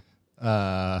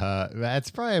 That's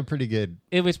probably a pretty good...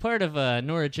 It was part of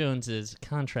Nora Jones's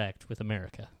contract with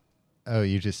America. Oh,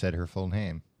 you just said her full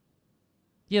name.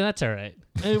 Yeah, that's all right.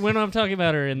 When I'm talking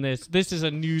about her in this is a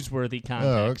newsworthy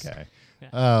context. Oh, okay.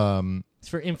 Yeah. It's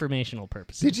for informational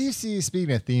purposes. Did you see,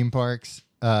 speaking of theme parks,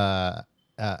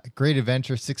 Great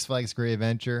Adventure, Six Flags Great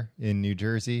Adventure in New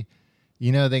Jersey?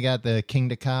 They got the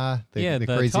King Ka, the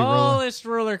crazy tallest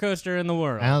roller coaster in the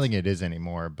world. I don't think it is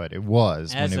anymore, but it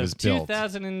was when it was built.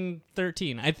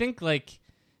 2013. I think,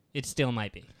 it still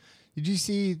might be. Did you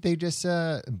see they just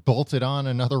bolted on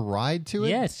another ride to it?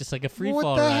 Yeah, it's just like a free fall ride.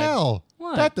 What the hell?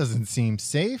 What? That doesn't seem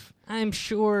safe. I'm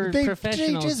sure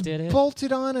professionals they just did it.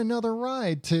 Bolted on another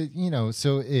ride to,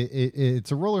 so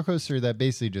it's a roller coaster that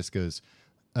basically just goes...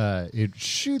 it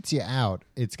shoots you out.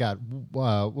 It's got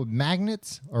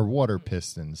magnets or water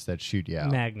pistons that shoot you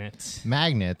out. Magnets.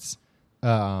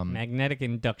 Magnetic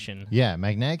induction. Yeah,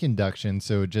 magnetic induction.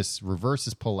 So it just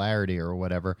reverses polarity or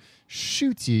whatever.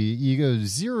 Shoots you. You go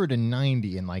 0 to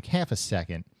 90 in like half a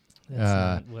second. That's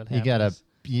not what happens.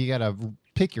 You gotta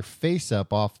pick your face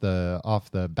up off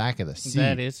the back of the seat.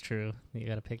 That is true. You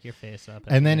gotta pick your face up.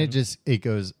 And then it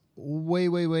goes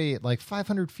way, like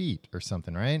 500 feet or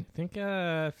something, right? I think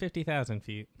 50,000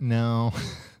 feet. No.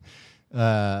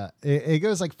 It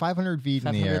goes like 500 feet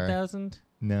in the air. 500,000?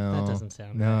 No. That doesn't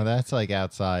sound No, right. that's like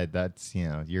outside. That's,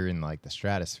 you're in like the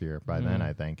stratosphere by then,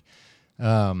 I think.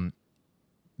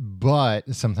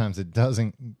 But sometimes it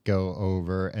doesn't go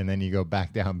over, and then you go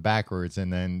back down backwards,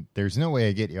 and then there's no way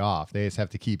to get you off. They just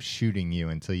have to keep shooting you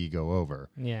until you go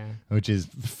over. Yeah. Which is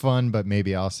fun, but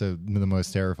maybe also the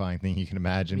most terrifying thing you can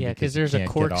imagine. Yeah, because there's a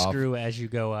corkscrew as you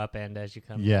go up and as you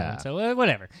come down. So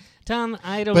whatever. Tom,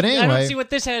 I don't see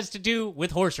what this has to do with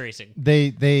horse racing.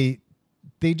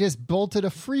 They just bolted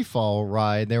a free fall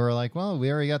ride. They were like, well,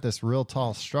 we already got this real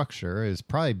tall structure. It's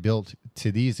probably built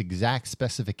to these exact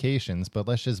specifications, but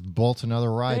let's just bolt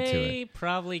another ride to it. They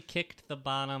probably kicked the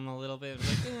bottom a little bit.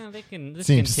 Like, this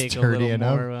Seems can take a sturdy little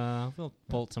enough. more. We'll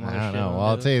bolt some other I don't shit know. onto Well,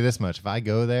 I'll it. tell you this much. If I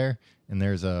go there and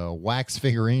there's a wax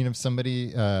figurine of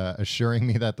somebody assuring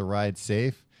me that the ride's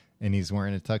safe and he's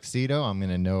wearing a tuxedo, I'm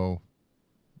going to know,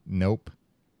 nope.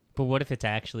 But what if it's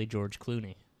actually George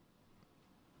Clooney?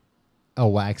 A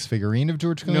wax figurine of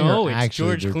George Clooney? No, or it's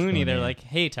actually George Clooney. They're like,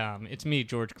 hey, Tom, it's me,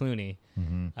 George Clooney.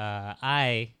 Mm-hmm.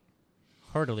 I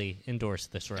heartily endorse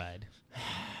this ride.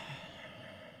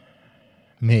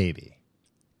 Maybe.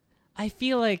 I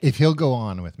feel like... If he'll go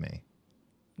on with me.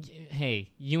 Hey,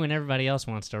 you and everybody else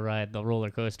wants to ride the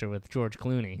roller coaster with George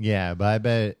Clooney. Yeah, but I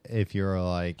bet if you're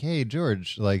like, hey,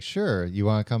 George, like, sure, you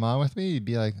want to come on with me? You'd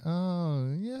be like,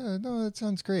 oh, yeah, no, that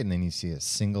sounds great. And then you see a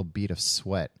single bead of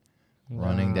sweat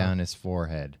running down his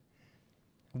forehead.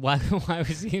 Why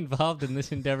was he involved in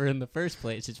this endeavor in the first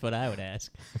place is what I would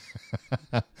ask.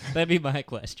 That'd be my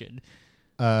question.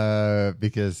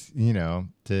 Because,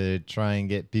 to try and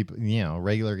get people,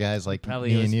 regular guys like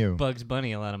Probably me owes and you. Bugs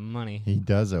Bunny a lot of money. He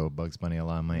does owe Bugs Bunny a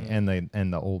lot of money. And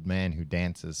the old man who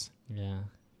dances. Yeah.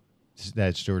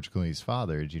 That's George Clooney's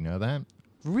father. Did you know that?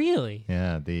 Really?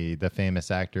 Yeah, the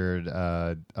famous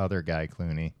actor, other guy,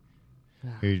 Clooney,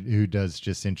 who does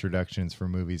just introductions for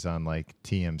movies on like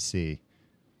TMC.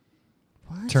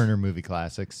 What? Turner Movie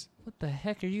Classics. What the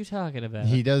heck are you talking about?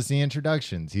 He does the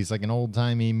introductions. He's like an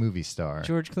old-timey movie star.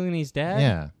 George Clooney's dad?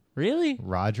 Yeah. Really?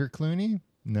 Roger Clooney?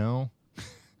 No.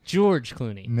 George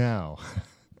Clooney. No.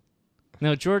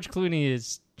 No, George Clooney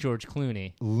is George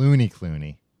Clooney. Looney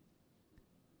Clooney.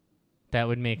 That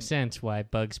would make sense why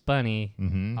Bugs Bunny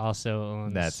also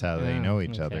owns... That's how they know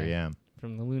each other, yeah.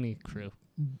 From the Looney crew.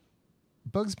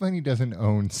 Bugs Bunny doesn't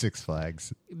own Six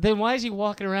Flags. Then why is he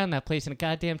walking around that place in a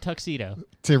goddamn tuxedo?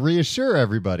 To reassure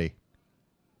everybody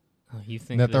You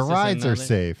think that the rides are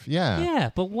safe. Yeah. Yeah,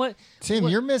 but what... Tim,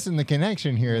 you're missing the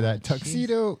connection here that geez.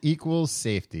 tuxedo equals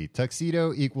safety.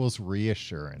 Tuxedo equals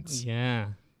reassurance. Yeah.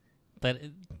 But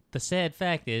the sad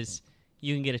fact is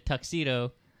you can get a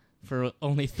tuxedo for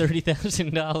only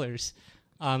 $30,000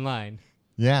 online.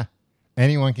 Yeah.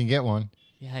 Anyone can get one.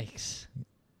 Yikes.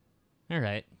 All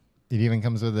right. It even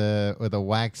comes with a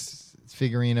wax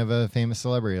figurine of a famous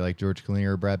celebrity like George Clooney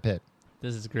or Brad Pitt.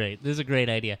 This is great. This is a great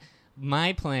idea.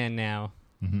 My plan now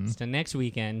is to next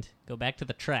weekend go back to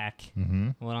the track.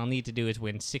 What I'll need to do is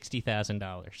win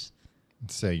 $60,000.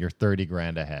 So you're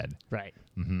 $30,000 ahead. Right.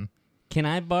 Can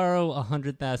I borrow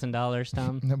 $100,000,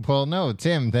 Tom? Well, no,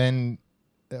 Tim. Then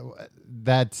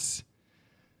that's.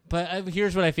 But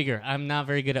here's what I figure. I'm not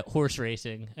very good at horse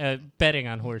racing, betting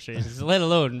on horse races, let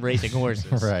alone racing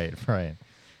horses. Right.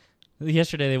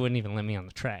 Yesterday, they wouldn't even let me on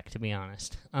the track, to be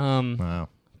honest. Wow.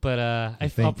 But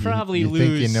I'll probably lose.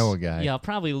 Think you know a guy. Yeah, I'll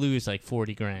probably lose like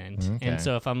 $40,000. Okay. And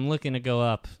so if I'm looking to go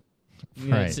up,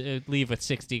 Right. leave with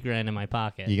 $60,000 in my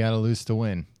pocket. You got to lose to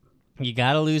win. You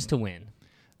got to lose to win.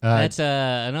 That's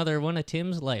another one of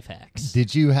Tim's life hacks.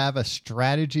 Did you have a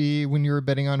strategy when you were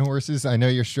betting on horses? I know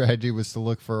your strategy was to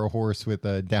look for a horse with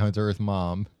a down-to-earth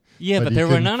mom. Yeah, but there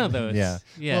were none of those. Yeah.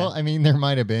 Yeah. Well, I mean, there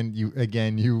might have been.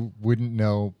 You wouldn't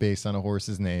know based on a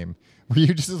horse's name. Were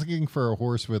you just looking for a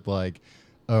horse with like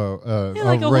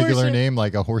a regular name,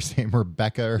 like a horse named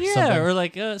Rebecca or something? Yeah, or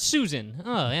like Susan.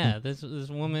 Oh, yeah, this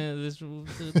woman. This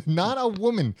Not a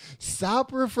woman.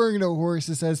 Stop referring to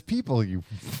horses as people, you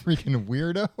freaking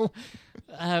weirdo.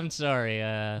 I'm sorry.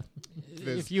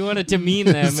 If you want to demean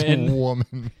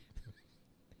them,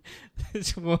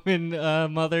 this woman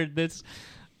mothered this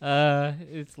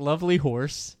lovely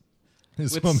horse.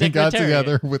 This woman got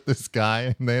together with this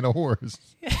guy, and they had a horse.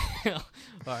 Oh,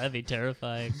 that'd be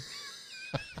terrifying.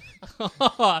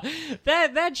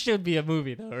 That should be a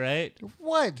movie, though, right?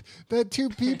 What? That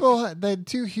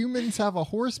two humans have a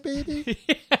horse baby?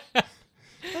 Yeah.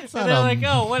 That's and they're like,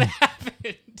 oh, what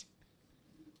happened?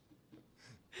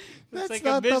 That's like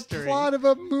not a mystery. the plot of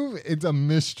a movie. It's a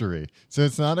mystery. So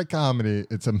it's not a comedy.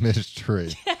 It's a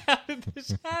mystery. Yeah, how did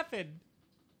this happen?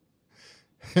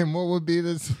 And what would be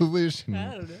the solution?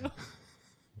 I don't know.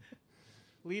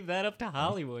 Leave that up to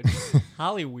Hollywood.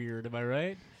 Hollyweird, am I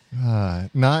right?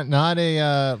 Not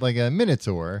a like a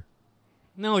minotaur.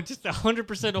 No, just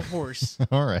 100% a horse.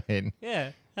 All right.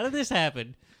 Yeah. How did this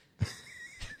happen?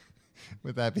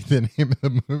 Would that be the name of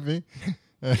the movie?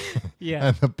 Yeah.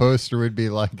 And the poster would be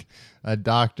like a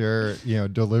doctor,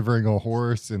 delivering a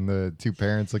horse, and the two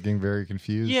parents looking very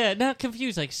confused. Yeah, not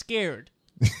confused, like scared.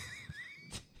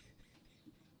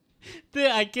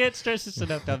 I can't stress this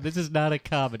enough, Tom. This is not a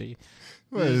comedy.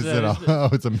 What is it?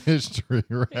 It's a mystery,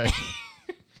 right?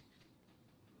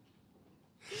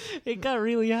 It got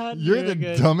really hot. You're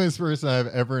the dumbest person I've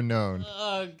ever known.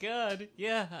 Oh, God.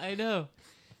 Yeah, I know.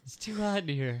 It's too hot in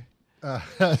here.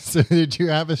 So did you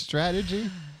have a strategy?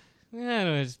 Yeah, I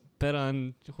don't know, just bet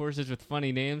on horses with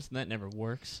funny names, and that never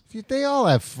works. See, they all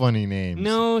have funny names.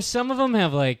 No, some of them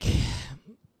have, like...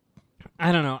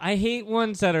 I don't know. I hate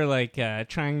ones that are, like,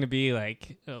 trying to be,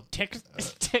 like,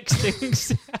 texting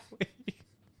Sally.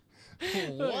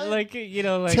 What? Like,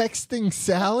 like... Texting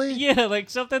Sally? Yeah, like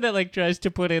something that, like, tries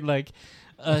to put in, like,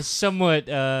 a somewhat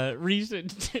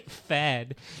recent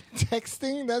fad.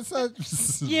 Texting? That's not...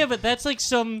 Yeah, but that's, like,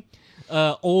 some...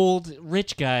 old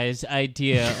rich guy's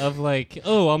idea of like,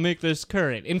 oh, I'll make this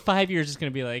current. In 5 years, it's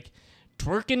going to be like,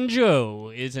 Twerkin'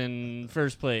 Joe is in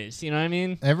first place. You know what I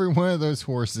mean? Every one of those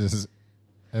horses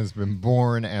has been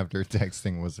born after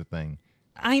texting was a thing.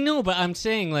 I know, but I'm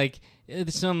saying like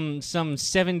some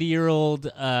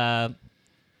 70-year-old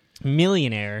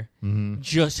millionaire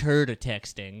just heard of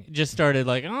texting. Just started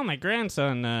like, oh, my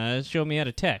grandson showed me how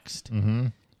to text. Mm-hmm.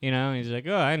 He's like,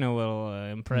 oh, I know what'll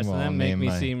impress them, make me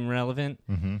seem relevant.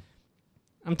 Mm-hmm.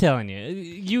 I'm telling you,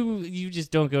 you just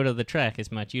don't go to the track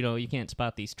as much. You can't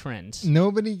spot these trends.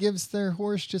 Nobody gives their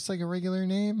horse just like a regular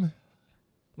name?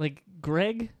 Like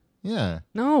Greg? Yeah.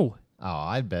 No. Oh,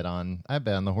 I bet on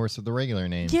the horse with the regular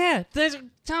name. Yeah,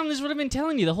 Tom, this is what I've been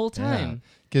telling you the whole time.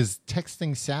 Because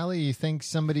texting Sally, you think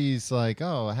somebody's like,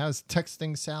 oh, how's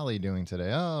texting Sally doing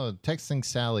today? Oh, texting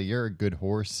Sally, you're a good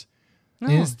horse.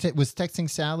 No. Was texting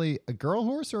Sally a girl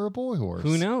horse or a boy horse?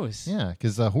 Who knows? Yeah,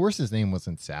 because the horse's name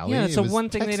wasn't Sally. Yeah, it's the one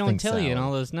thing they don't tell Sally. you in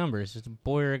all those numbers. It's a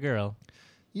boy or a girl.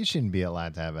 You shouldn't be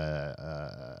allowed to have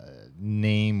a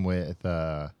name with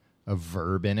a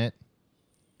verb in it.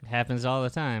 It happens all the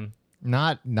time.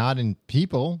 Not in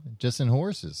people, just in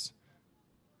horses.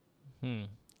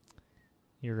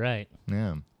 You're right.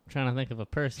 Yeah. I'm trying to think of a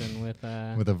person with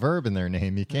a verb in their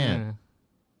name, you can't.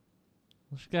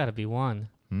 There's got to be one.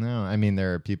 No, I mean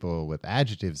there are people with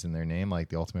adjectives in their name, like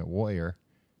the ultimate warrior.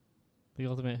 The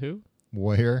ultimate who?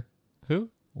 Warrior. Who?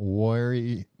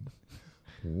 Warrior.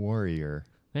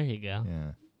 There you go.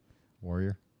 Yeah.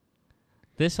 Warrior.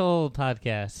 This whole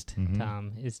podcast,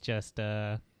 Tom, is just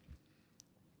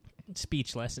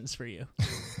speech lessons for you.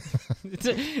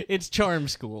 It's charm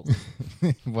school.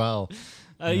 Well,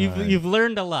 you've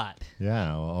learned a lot.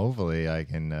 Yeah. Well, hopefully I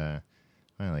can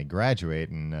finally graduate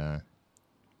and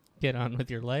get on with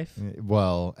your life.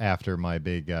 Well, after my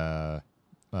big what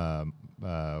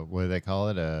do they call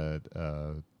it?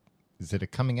 Is it a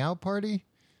coming out party?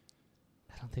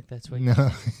 I don't think that's what. No.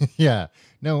 Yeah.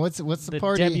 No. What's the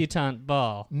party? Debutante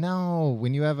ball. No.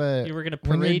 When you have a. You were going to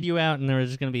parade you out, and there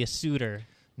was going to be a suitor.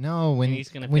 No. When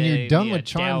you're done with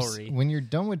charm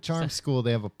school,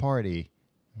 they have a party.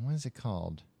 What is it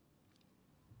called?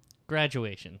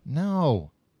 Graduation. No.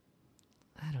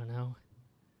 I don't know.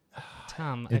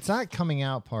 Tom, it's not coming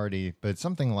out party, but it's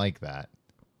something like that.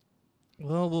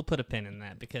 Well, we'll put a pin in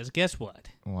that because guess what?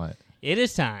 What? It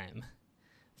is time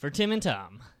for Tim and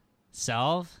Tom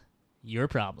solve your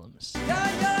problems.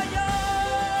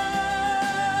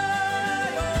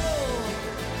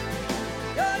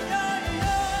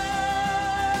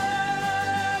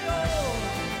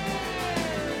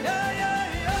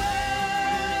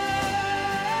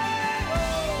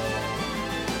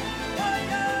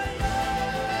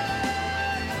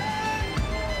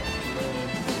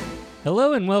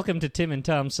 Hello and welcome to Tim and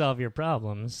Tom Solve Your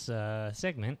Problems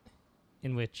segment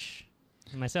in which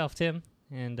myself, Tim,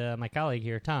 and my colleague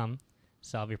here, Tom,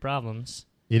 solve your problems.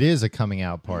 It is a coming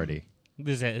out party.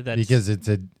 Because it's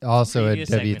also a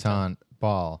debutante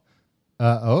ball.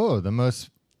 The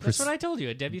most... That's what I told you,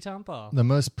 a debutante ball. The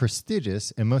most prestigious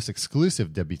and most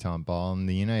exclusive debutante ball in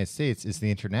the United States is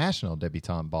the International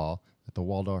Debutante Ball at the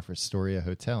Waldorf Astoria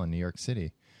Hotel in New York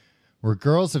City, where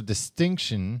girls of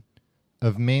distinction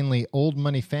of mainly old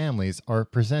money families are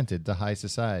presented to high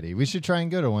society. We should try and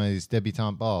go to one of these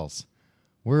debutante balls.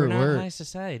 We're not high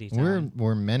society, Tom.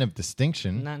 We're men of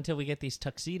distinction. Not until we get these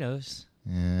tuxedos.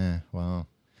 Yeah, well,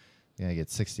 we gotta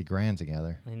get 60 grand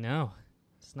together. I know.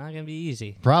 It's not gonna be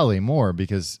easy. Probably more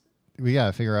because we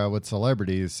gotta figure out what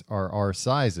celebrities are our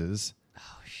sizes.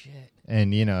 Oh, shit.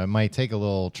 And, it might take a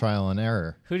little trial and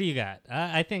error. Who do you got?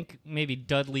 I think maybe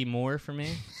Dudley Moore for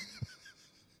me.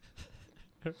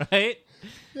 Right?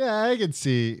 Yeah, I can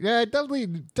see. Yeah, Dudley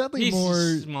he's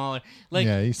Moore. Smaller.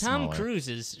 He's Tom smaller. Cruise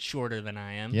is shorter than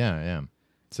I am. Yeah.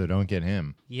 So don't get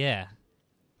him. Yeah.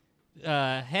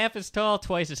 Half as tall,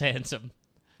 twice as handsome.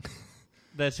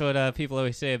 That's what people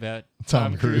always say about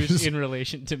Tom Cruise in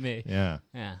relation to me. Yeah.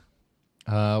 Yeah.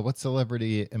 What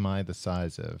celebrity am I the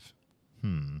size of?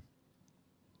 I'm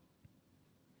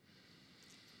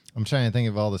trying to think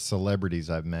of all the celebrities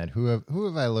I've met. Who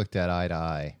have I looked at eye to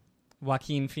eye?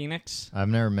 Joaquin Phoenix? I've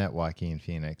never met Joaquin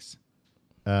Phoenix.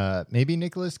 Maybe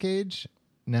Nicolas Cage?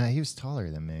 Nah, he was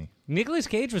taller than me. Nicolas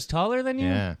Cage was taller than you?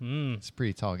 Yeah. He's a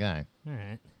pretty tall guy. All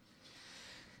right.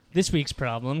 This week's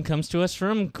problem comes to us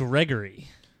from Gregory.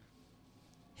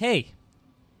 Hey,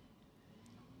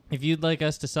 if you'd like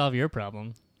us to solve your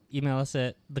problem, email us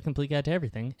at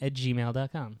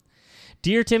thecompleteguidetoeverything@gmail.com.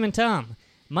 Dear Tim and Tom,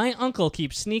 my uncle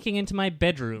keeps sneaking into my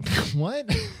bedroom.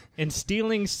 What? And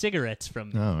stealing cigarettes from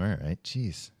me. Oh, all right.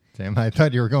 Jeez. Damn, I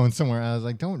thought you were going somewhere. I was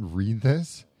like, don't read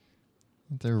this.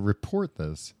 I have to report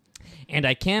this. And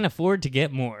I can't afford to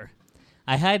get more.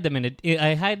 I hide them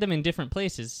in different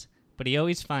places, but he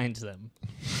always finds them.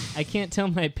 I can't tell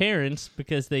my parents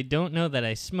because they don't know that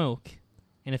I smoke,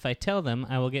 and if I tell them,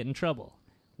 I will get in trouble.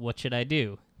 What should I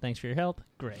do? Thanks for your help,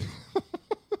 Greg.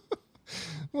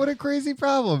 What a crazy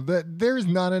problem. There's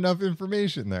not enough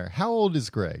information there. How old is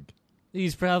Greg?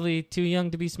 He's probably too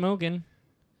young to be smoking.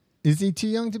 Is he too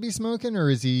young to be smoking, or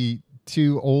is he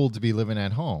too old to be living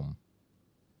at home?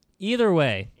 Either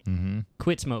way,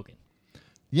 quit smoking.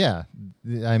 Yeah.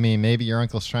 I mean, maybe your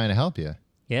uncle's trying to help you.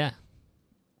 Yeah.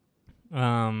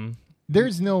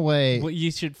 There's no way. Well,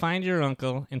 you should find your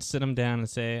uncle and sit him down and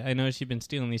say, I noticed you've been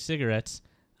stealing these cigarettes.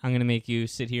 I'm going to make you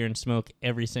sit here and smoke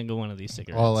every single one of these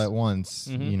cigarettes. All at once,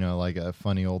 like a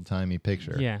funny old-timey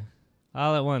picture. Yeah,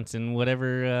 all at once. And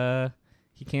whatever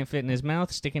he can't fit in his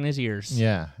mouth, stick in his ears.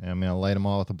 Yeah, and I'm going to light them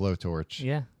all with a blowtorch.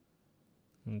 Yeah.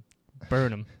 And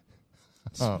burn them.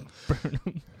 Oh. Burn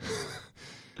them.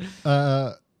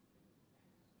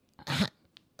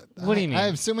 What do you mean? I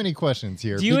have so many questions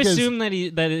here. Do you assume that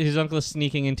his uncle is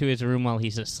sneaking into his room while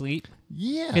he's asleep?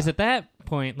 Yeah. Because at that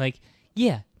point,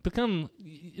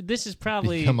 this is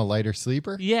probably... Become a lighter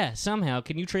sleeper? Yeah, somehow.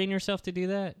 Can you train yourself to do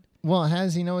that? Well, how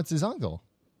does he know it's his uncle?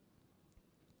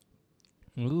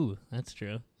 Ooh, that's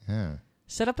true. Yeah.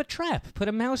 Set up a trap. Put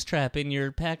a mouse trap in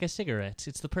your pack of cigarets.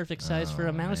 It's the perfect size for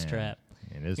a mouse trap.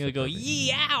 It is. You'll go,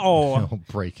 yow! He'll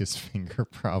break his finger,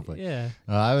 probably. Yeah.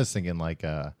 I was thinking like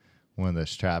one of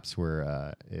those traps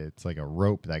where it's like a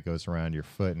rope that goes around your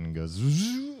foot and goes,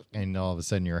 and all of a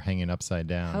sudden you're hanging upside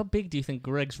down. How big do you think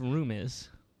Greg's room is?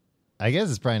 I guess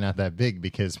it's probably not that big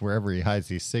because wherever he hides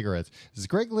these cigarettes, does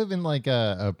Greg live in like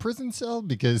a prison cell?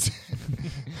 Because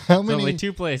how many? Only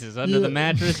two places: under the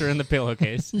mattress or in the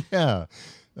pillowcase. Yeah,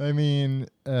 I mean,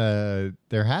 there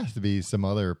has to be some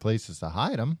other places to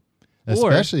hide them,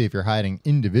 especially if you're hiding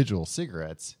individual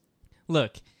cigarettes.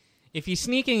 Look, if he's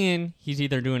sneaking in, he's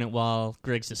either doing it while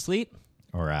Greg's asleep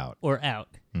or out.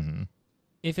 Mm-hmm.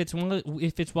 If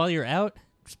it's while you're out,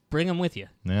 just bring them with you.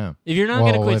 Yeah. If you're not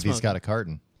going to quit if smoking, he's got a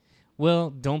carton.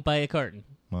 Well, don't buy a carton.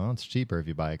 Well, it's cheaper if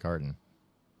you buy a carton.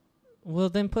 Well,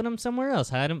 then put him somewhere else.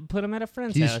 Put him at a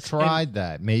friend's house. He's tried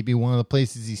that. Maybe one of the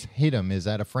places he's hid him is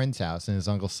at a friend's house, and his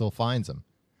uncle still finds him.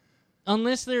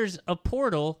 Unless there's a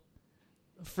portal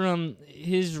from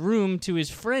his room to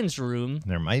his friend's room.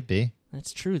 There might be.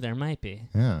 That's true. There might be.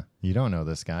 Yeah. You don't know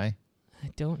this guy.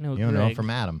 I don't know You don't know him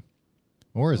from Adam.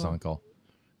 Or his uncle.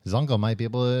 His uncle might be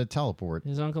able to teleport.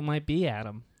 His uncle might be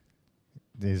Adam.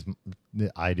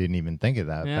 I didn't even think of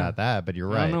that about that, but you're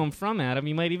right. I don't know him from Adam.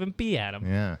 He might even be Adam.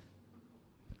 Yeah.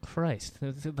 Christ,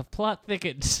 the plot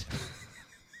thickens.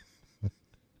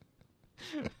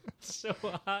 It's so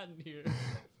hot in here.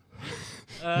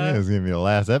 Yeah, it's gonna be the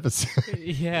last episode.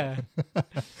 Yeah.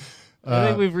 I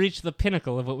think we've reached the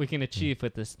pinnacle of what we can achieve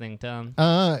with this thing, Tom.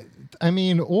 I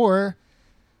mean, or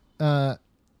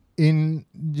in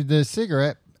the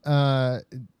cigarette,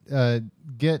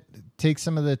 take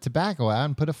some of the tobacco out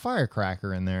and put a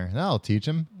firecracker in there. That'll teach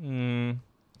him.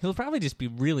 He'll probably just be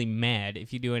really mad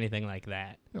if you do anything like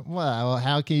that. Well,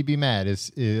 how can he be mad?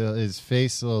 His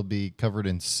face will be covered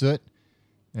in soot,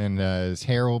 and his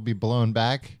hair will be blown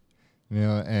back.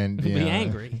 And he'll be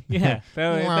angry. Yeah,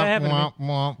 that happened.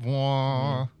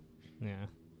 Yeah.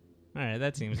 All right,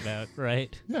 that seems about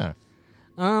right. Yeah.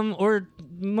 Or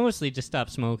mostly just stop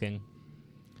smoking.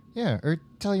 Yeah, or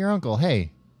tell your uncle,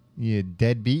 hey, you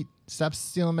deadbeat, stop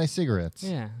stealing my cigarettes.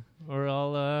 Yeah, or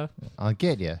I'll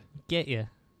get you. Get you.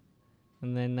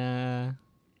 And then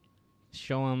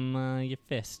show him your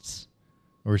fists.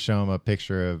 Or show him a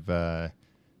picture of, a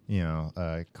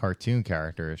cartoon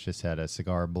character. It's just had a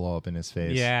cigar blow up in his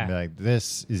face. Yeah. And be like,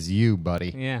 this is you,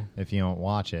 buddy. Yeah. If you don't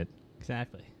watch it.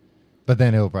 Exactly. But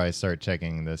then he'll probably start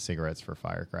checking the cigarettes for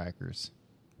firecrackers.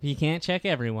 You can't check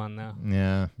everyone, though.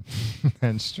 Yeah,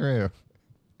 that's true.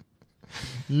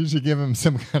 You should give him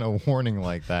some kind of warning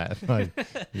like that. Like,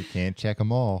 you can't check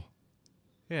them all.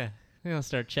 Yeah, he'll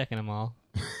start checking them all.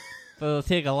 But it'll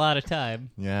take a lot of time.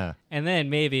 Yeah. And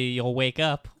then maybe you'll wake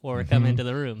up or come into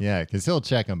the room. Yeah, because he'll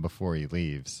check them before he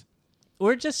leaves.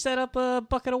 Or just set up a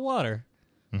bucket of water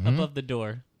above the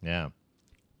door. Yeah.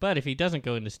 But if he doesn't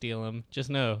go in to steal them, just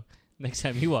know, next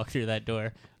time you walk through that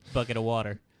door, bucket of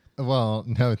water. Well,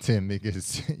 no, Tim,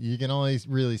 because you can only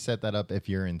really set that up if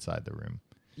you're inside the room.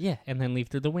 Yeah, and then leave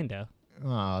through the window.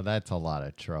 Oh, that's a lot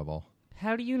of trouble.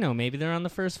 How do you know? Maybe they're on the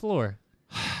first floor.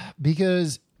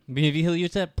 Because... Maybe he'll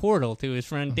use that portal to his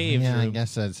friend Dave's room. Yeah, I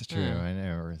guess that's true. I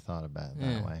never thought about it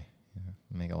that way. Yeah,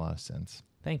 make a lot of sense.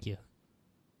 Thank you.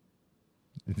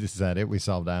 Is that it? We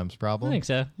solved Adam's problem? I think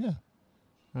so. Yeah.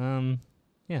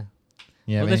 Yeah.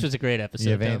 Yeah. Well, this was a great episode.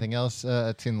 You have anything else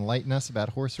to enlighten us about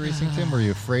horse racing, Tim? Or are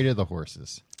you afraid of the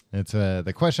horses? It's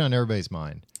the question on everybody's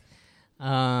mind.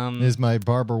 This is my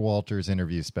Barbara Walters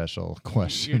interview special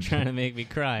question. You're trying to make me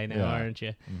cry now, aren't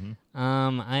you? Mm-hmm.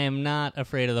 I am not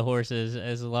afraid of the horses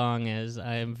as long as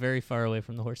I am very far away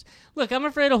from the horse. Look, I'm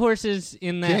afraid of horses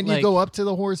in that... Can't you go up to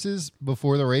the horses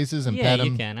before the races and pet them?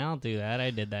 Yeah, you can. I'll do that. I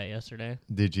did that yesterday.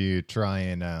 Did you try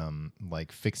and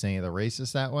fix any of the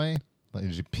races that way? Like,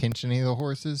 did you pinch any of the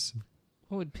horses?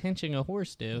 What would pinching a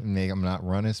horse do? Make them not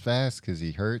run as fast because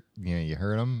he hurt. You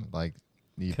hurt him.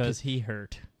 Because he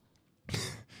hurt.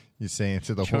 You say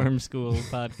into the Charm School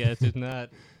podcast is not.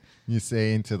 You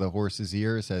say into the horse's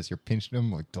ears as you're pinching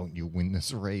him, like, don't you win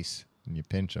this race. And you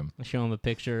pinch him. I show him a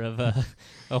picture of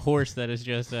a horse that has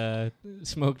just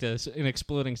smoked an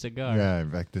exploding cigar. Yeah,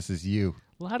 in fact, this is you.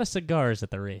 A lot of cigars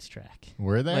at the racetrack.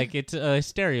 Were they? Like, it's a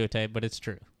stereotype, but it's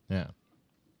true. Yeah.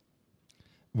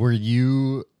 Were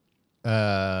you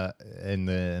in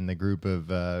the group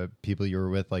of people you were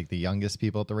with, like the youngest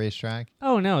people at the racetrack?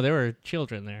 Oh, no, there were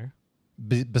children there.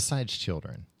 Besides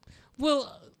children?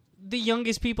 Well, the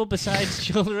youngest people besides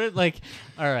children? Like,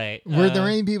 all right. Were there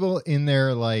any people in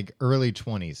their, like, early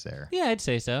 20s there? Yeah, I'd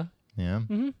say so. Yeah?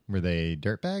 Mm-hmm. Were they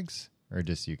dirtbags or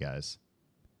just you guys?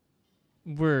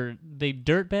 Were they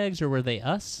dirtbags or were they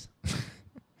us?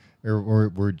 Or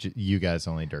were you guys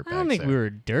only dirtbags? I don't think there? we were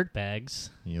dirtbags.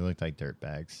 You looked like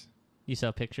dirtbags. You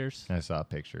saw pictures? I saw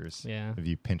pictures of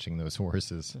you pinching those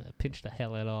horses. Pinch the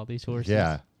hell out of all these horses.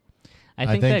 Yeah. I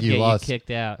think that'd get you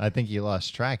kicked out. I think you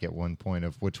lost track at one point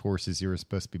of which horses you were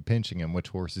supposed to be pinching and which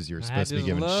horses you were supposed to be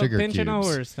giving sugar cubes. Pinching a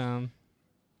horse, Tom.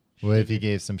 What if you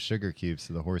gave some sugar cubes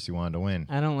to the horse you wanted to win?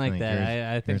 I don't like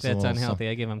that. I think that's unhealthy.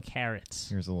 I give him carrots.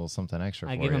 Here's a little something extra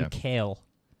for you. I give him kale.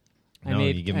 No,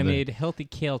 I made healthy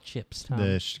kale chips, Tom.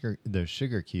 The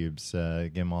sugar cubes,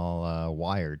 give them all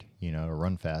wired, to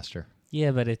run faster.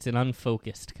 Yeah, but it's an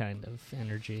unfocused kind of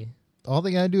energy. All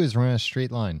they got to do is run a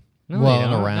straight line. No,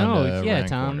 around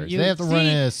Tom. Corners. They have to run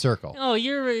in a circle. Oh,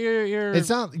 you're. It's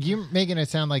not. You're making it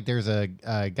sound like there's a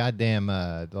goddamn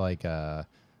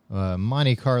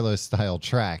Monte Carlo style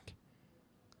track.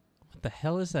 What the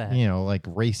hell is that? Like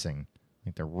racing.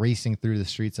 Like they're racing through the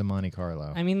streets of Monte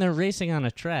Carlo. I mean, they're racing on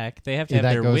a track. They have to have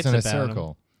their wits about them. That goes in a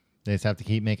circle. They just have to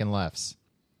keep making lefts.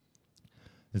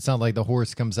 It's not like the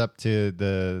horse comes up to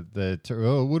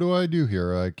oh, what do I do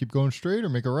here? Keep going straight or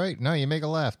make a right? No, you make a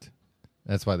left.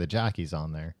 That's why the jockey's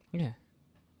on there. Yeah.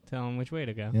 Tell him which way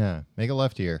to go. Yeah. Make a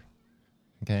left here.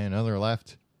 Okay, another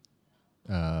left.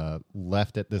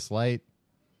 Left at this light.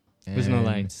 There's no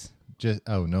lights.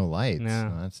 No lights.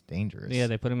 No. Oh, that's dangerous. Yeah,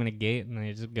 they put them in a gate and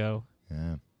they just go.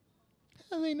 Yeah.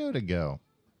 How do they know to go?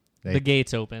 The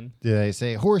gate's open. Do they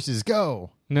say, horses, go?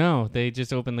 No, they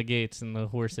just open the gates and the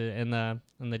horses and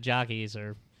the jockeys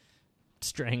are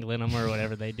strangling them or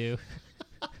whatever they do.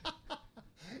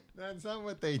 That's not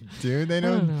what they do. They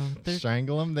don't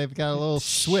strangle them. They've got a little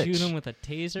switch. Shoot them with a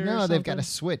taser. No, or they've got a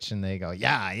switch, and they go,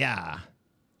 yeah.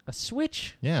 A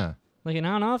switch? Yeah. Like an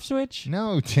on-off switch?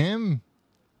 No, Tim.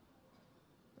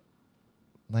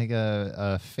 Like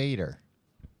a fader.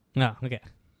 No, okay.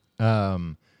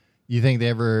 You think they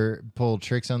ever pulled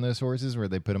tricks on those horses where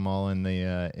they put them all in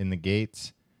the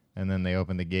gates, and then they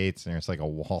open the gates, and there's like a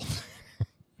wall.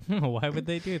 Why would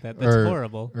they do that? That's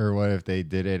horrible. Or what if they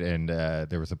did it and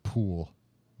there was a pool?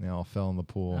 They all fell in the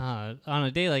pool. On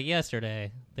a day like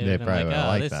yesterday, they would have probably been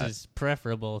like, this is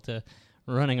preferable to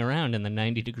running around in the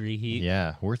 90-degree heat.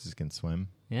 Yeah, horses can swim.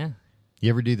 Yeah.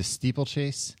 You ever do the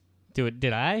steeplechase?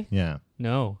 Did I? Yeah.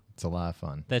 No. It's a lot of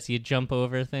fun. That's you jump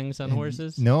over things on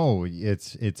horses? No,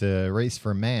 it's a race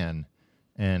for man.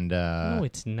 And no,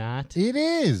 it's not. It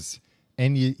is.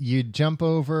 And you jump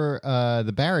over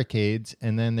the barricades,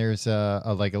 and then there's a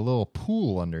little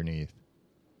pool underneath.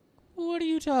 What are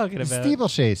you talking about?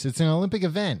 Steeplechase. It's an Olympic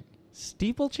event.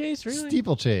 Steeplechase, really?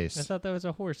 Steeplechase. I thought that was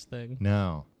a horse thing.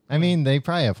 No. I mean, they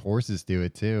probably have horses do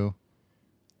it, too.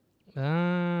 Yeah.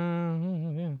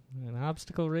 An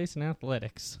obstacle race in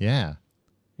athletics. Yeah.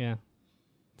 Yeah.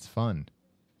 It's fun.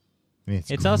 I mean,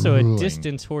 it's also a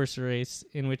distance horse race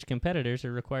in which competitors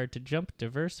are required to jump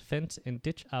diverse fence and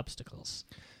ditch obstacles.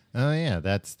 Oh, yeah.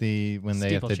 That's when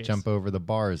they have to jump over the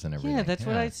bars and everything. Yeah, that's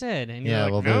what I said. And you're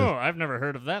like, no, I've never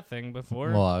heard of that thing before.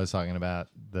 Well, I was talking about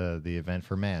the event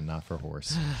for man, not for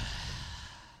horse.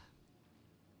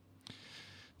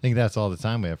 I think that's all the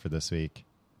time we have for this week.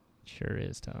 Sure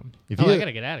is, Tom. I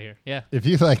gotta get out of here. Yeah. If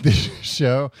you like this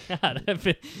show, God,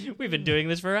 we've been doing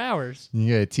this for hours. You can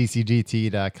go to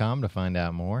tcgt.com to find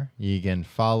out more. You can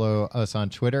follow us on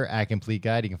Twitter at Complete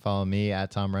Guide. You can follow me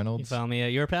at Tom Reynolds. You can follow me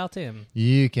at Your Pal Tim.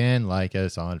 You can like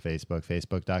us on Facebook,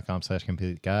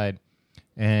 facebook.com/Complete Guide.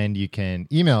 And you can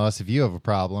email us if you have a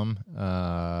problem,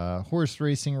 horse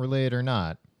racing related or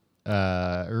not,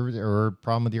 or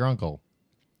problem with your uncle.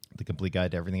 The Complete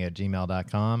Guide to Everything at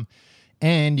gmail.com.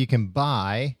 And you can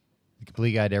buy The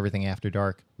Complete Guide to Everything After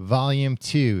Dark, Volume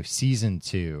 2, Season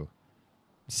 2.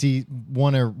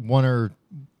 Volume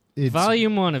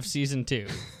 1 of Season 2,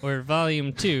 or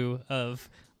Volume 2 of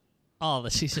all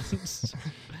the seasons.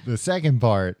 The second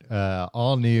part,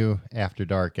 all new After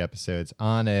Dark episodes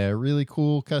on a really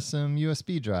cool custom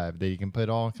USB drive that you can put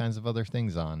all kinds of other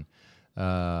things on.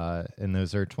 And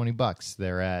those are $20.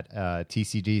 They're at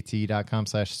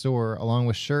tcgt.com/store, along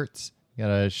with shirts. You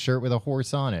got a shirt with a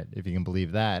horse on it, if you can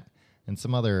believe that, and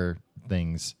some other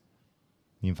things.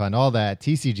 You can find all that at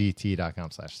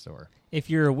tcgt.com/store. If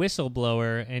you're a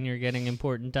whistleblower and you're getting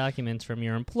important documents from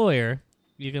your employer,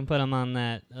 you can put them on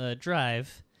that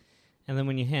drive, and then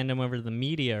when you hand them over to the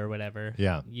media or whatever,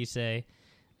 you say,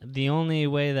 the only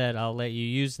way that I'll let you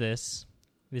use this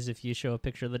is if you show a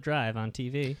picture of the drive on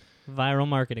TV. Viral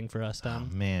marketing for us, Tom.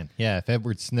 Oh, man. Yeah, if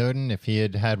Edward Snowden, if he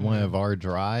had one of our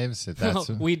drives, if that's...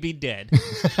 we'd be dead.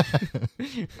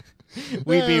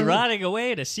 We'd be rotting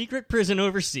away in a secret prison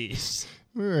overseas.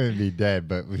 We wouldn't be dead,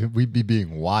 but we'd be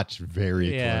being watched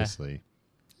very closely.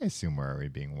 I assume we're already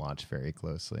being watched very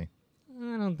closely.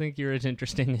 I don't think you're as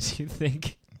interesting as you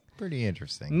think. Pretty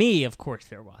interesting. Me, of course,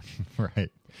 they're watching.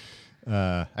 Right.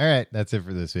 All right, that's it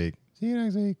for this week. See you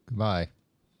next week. Goodbye.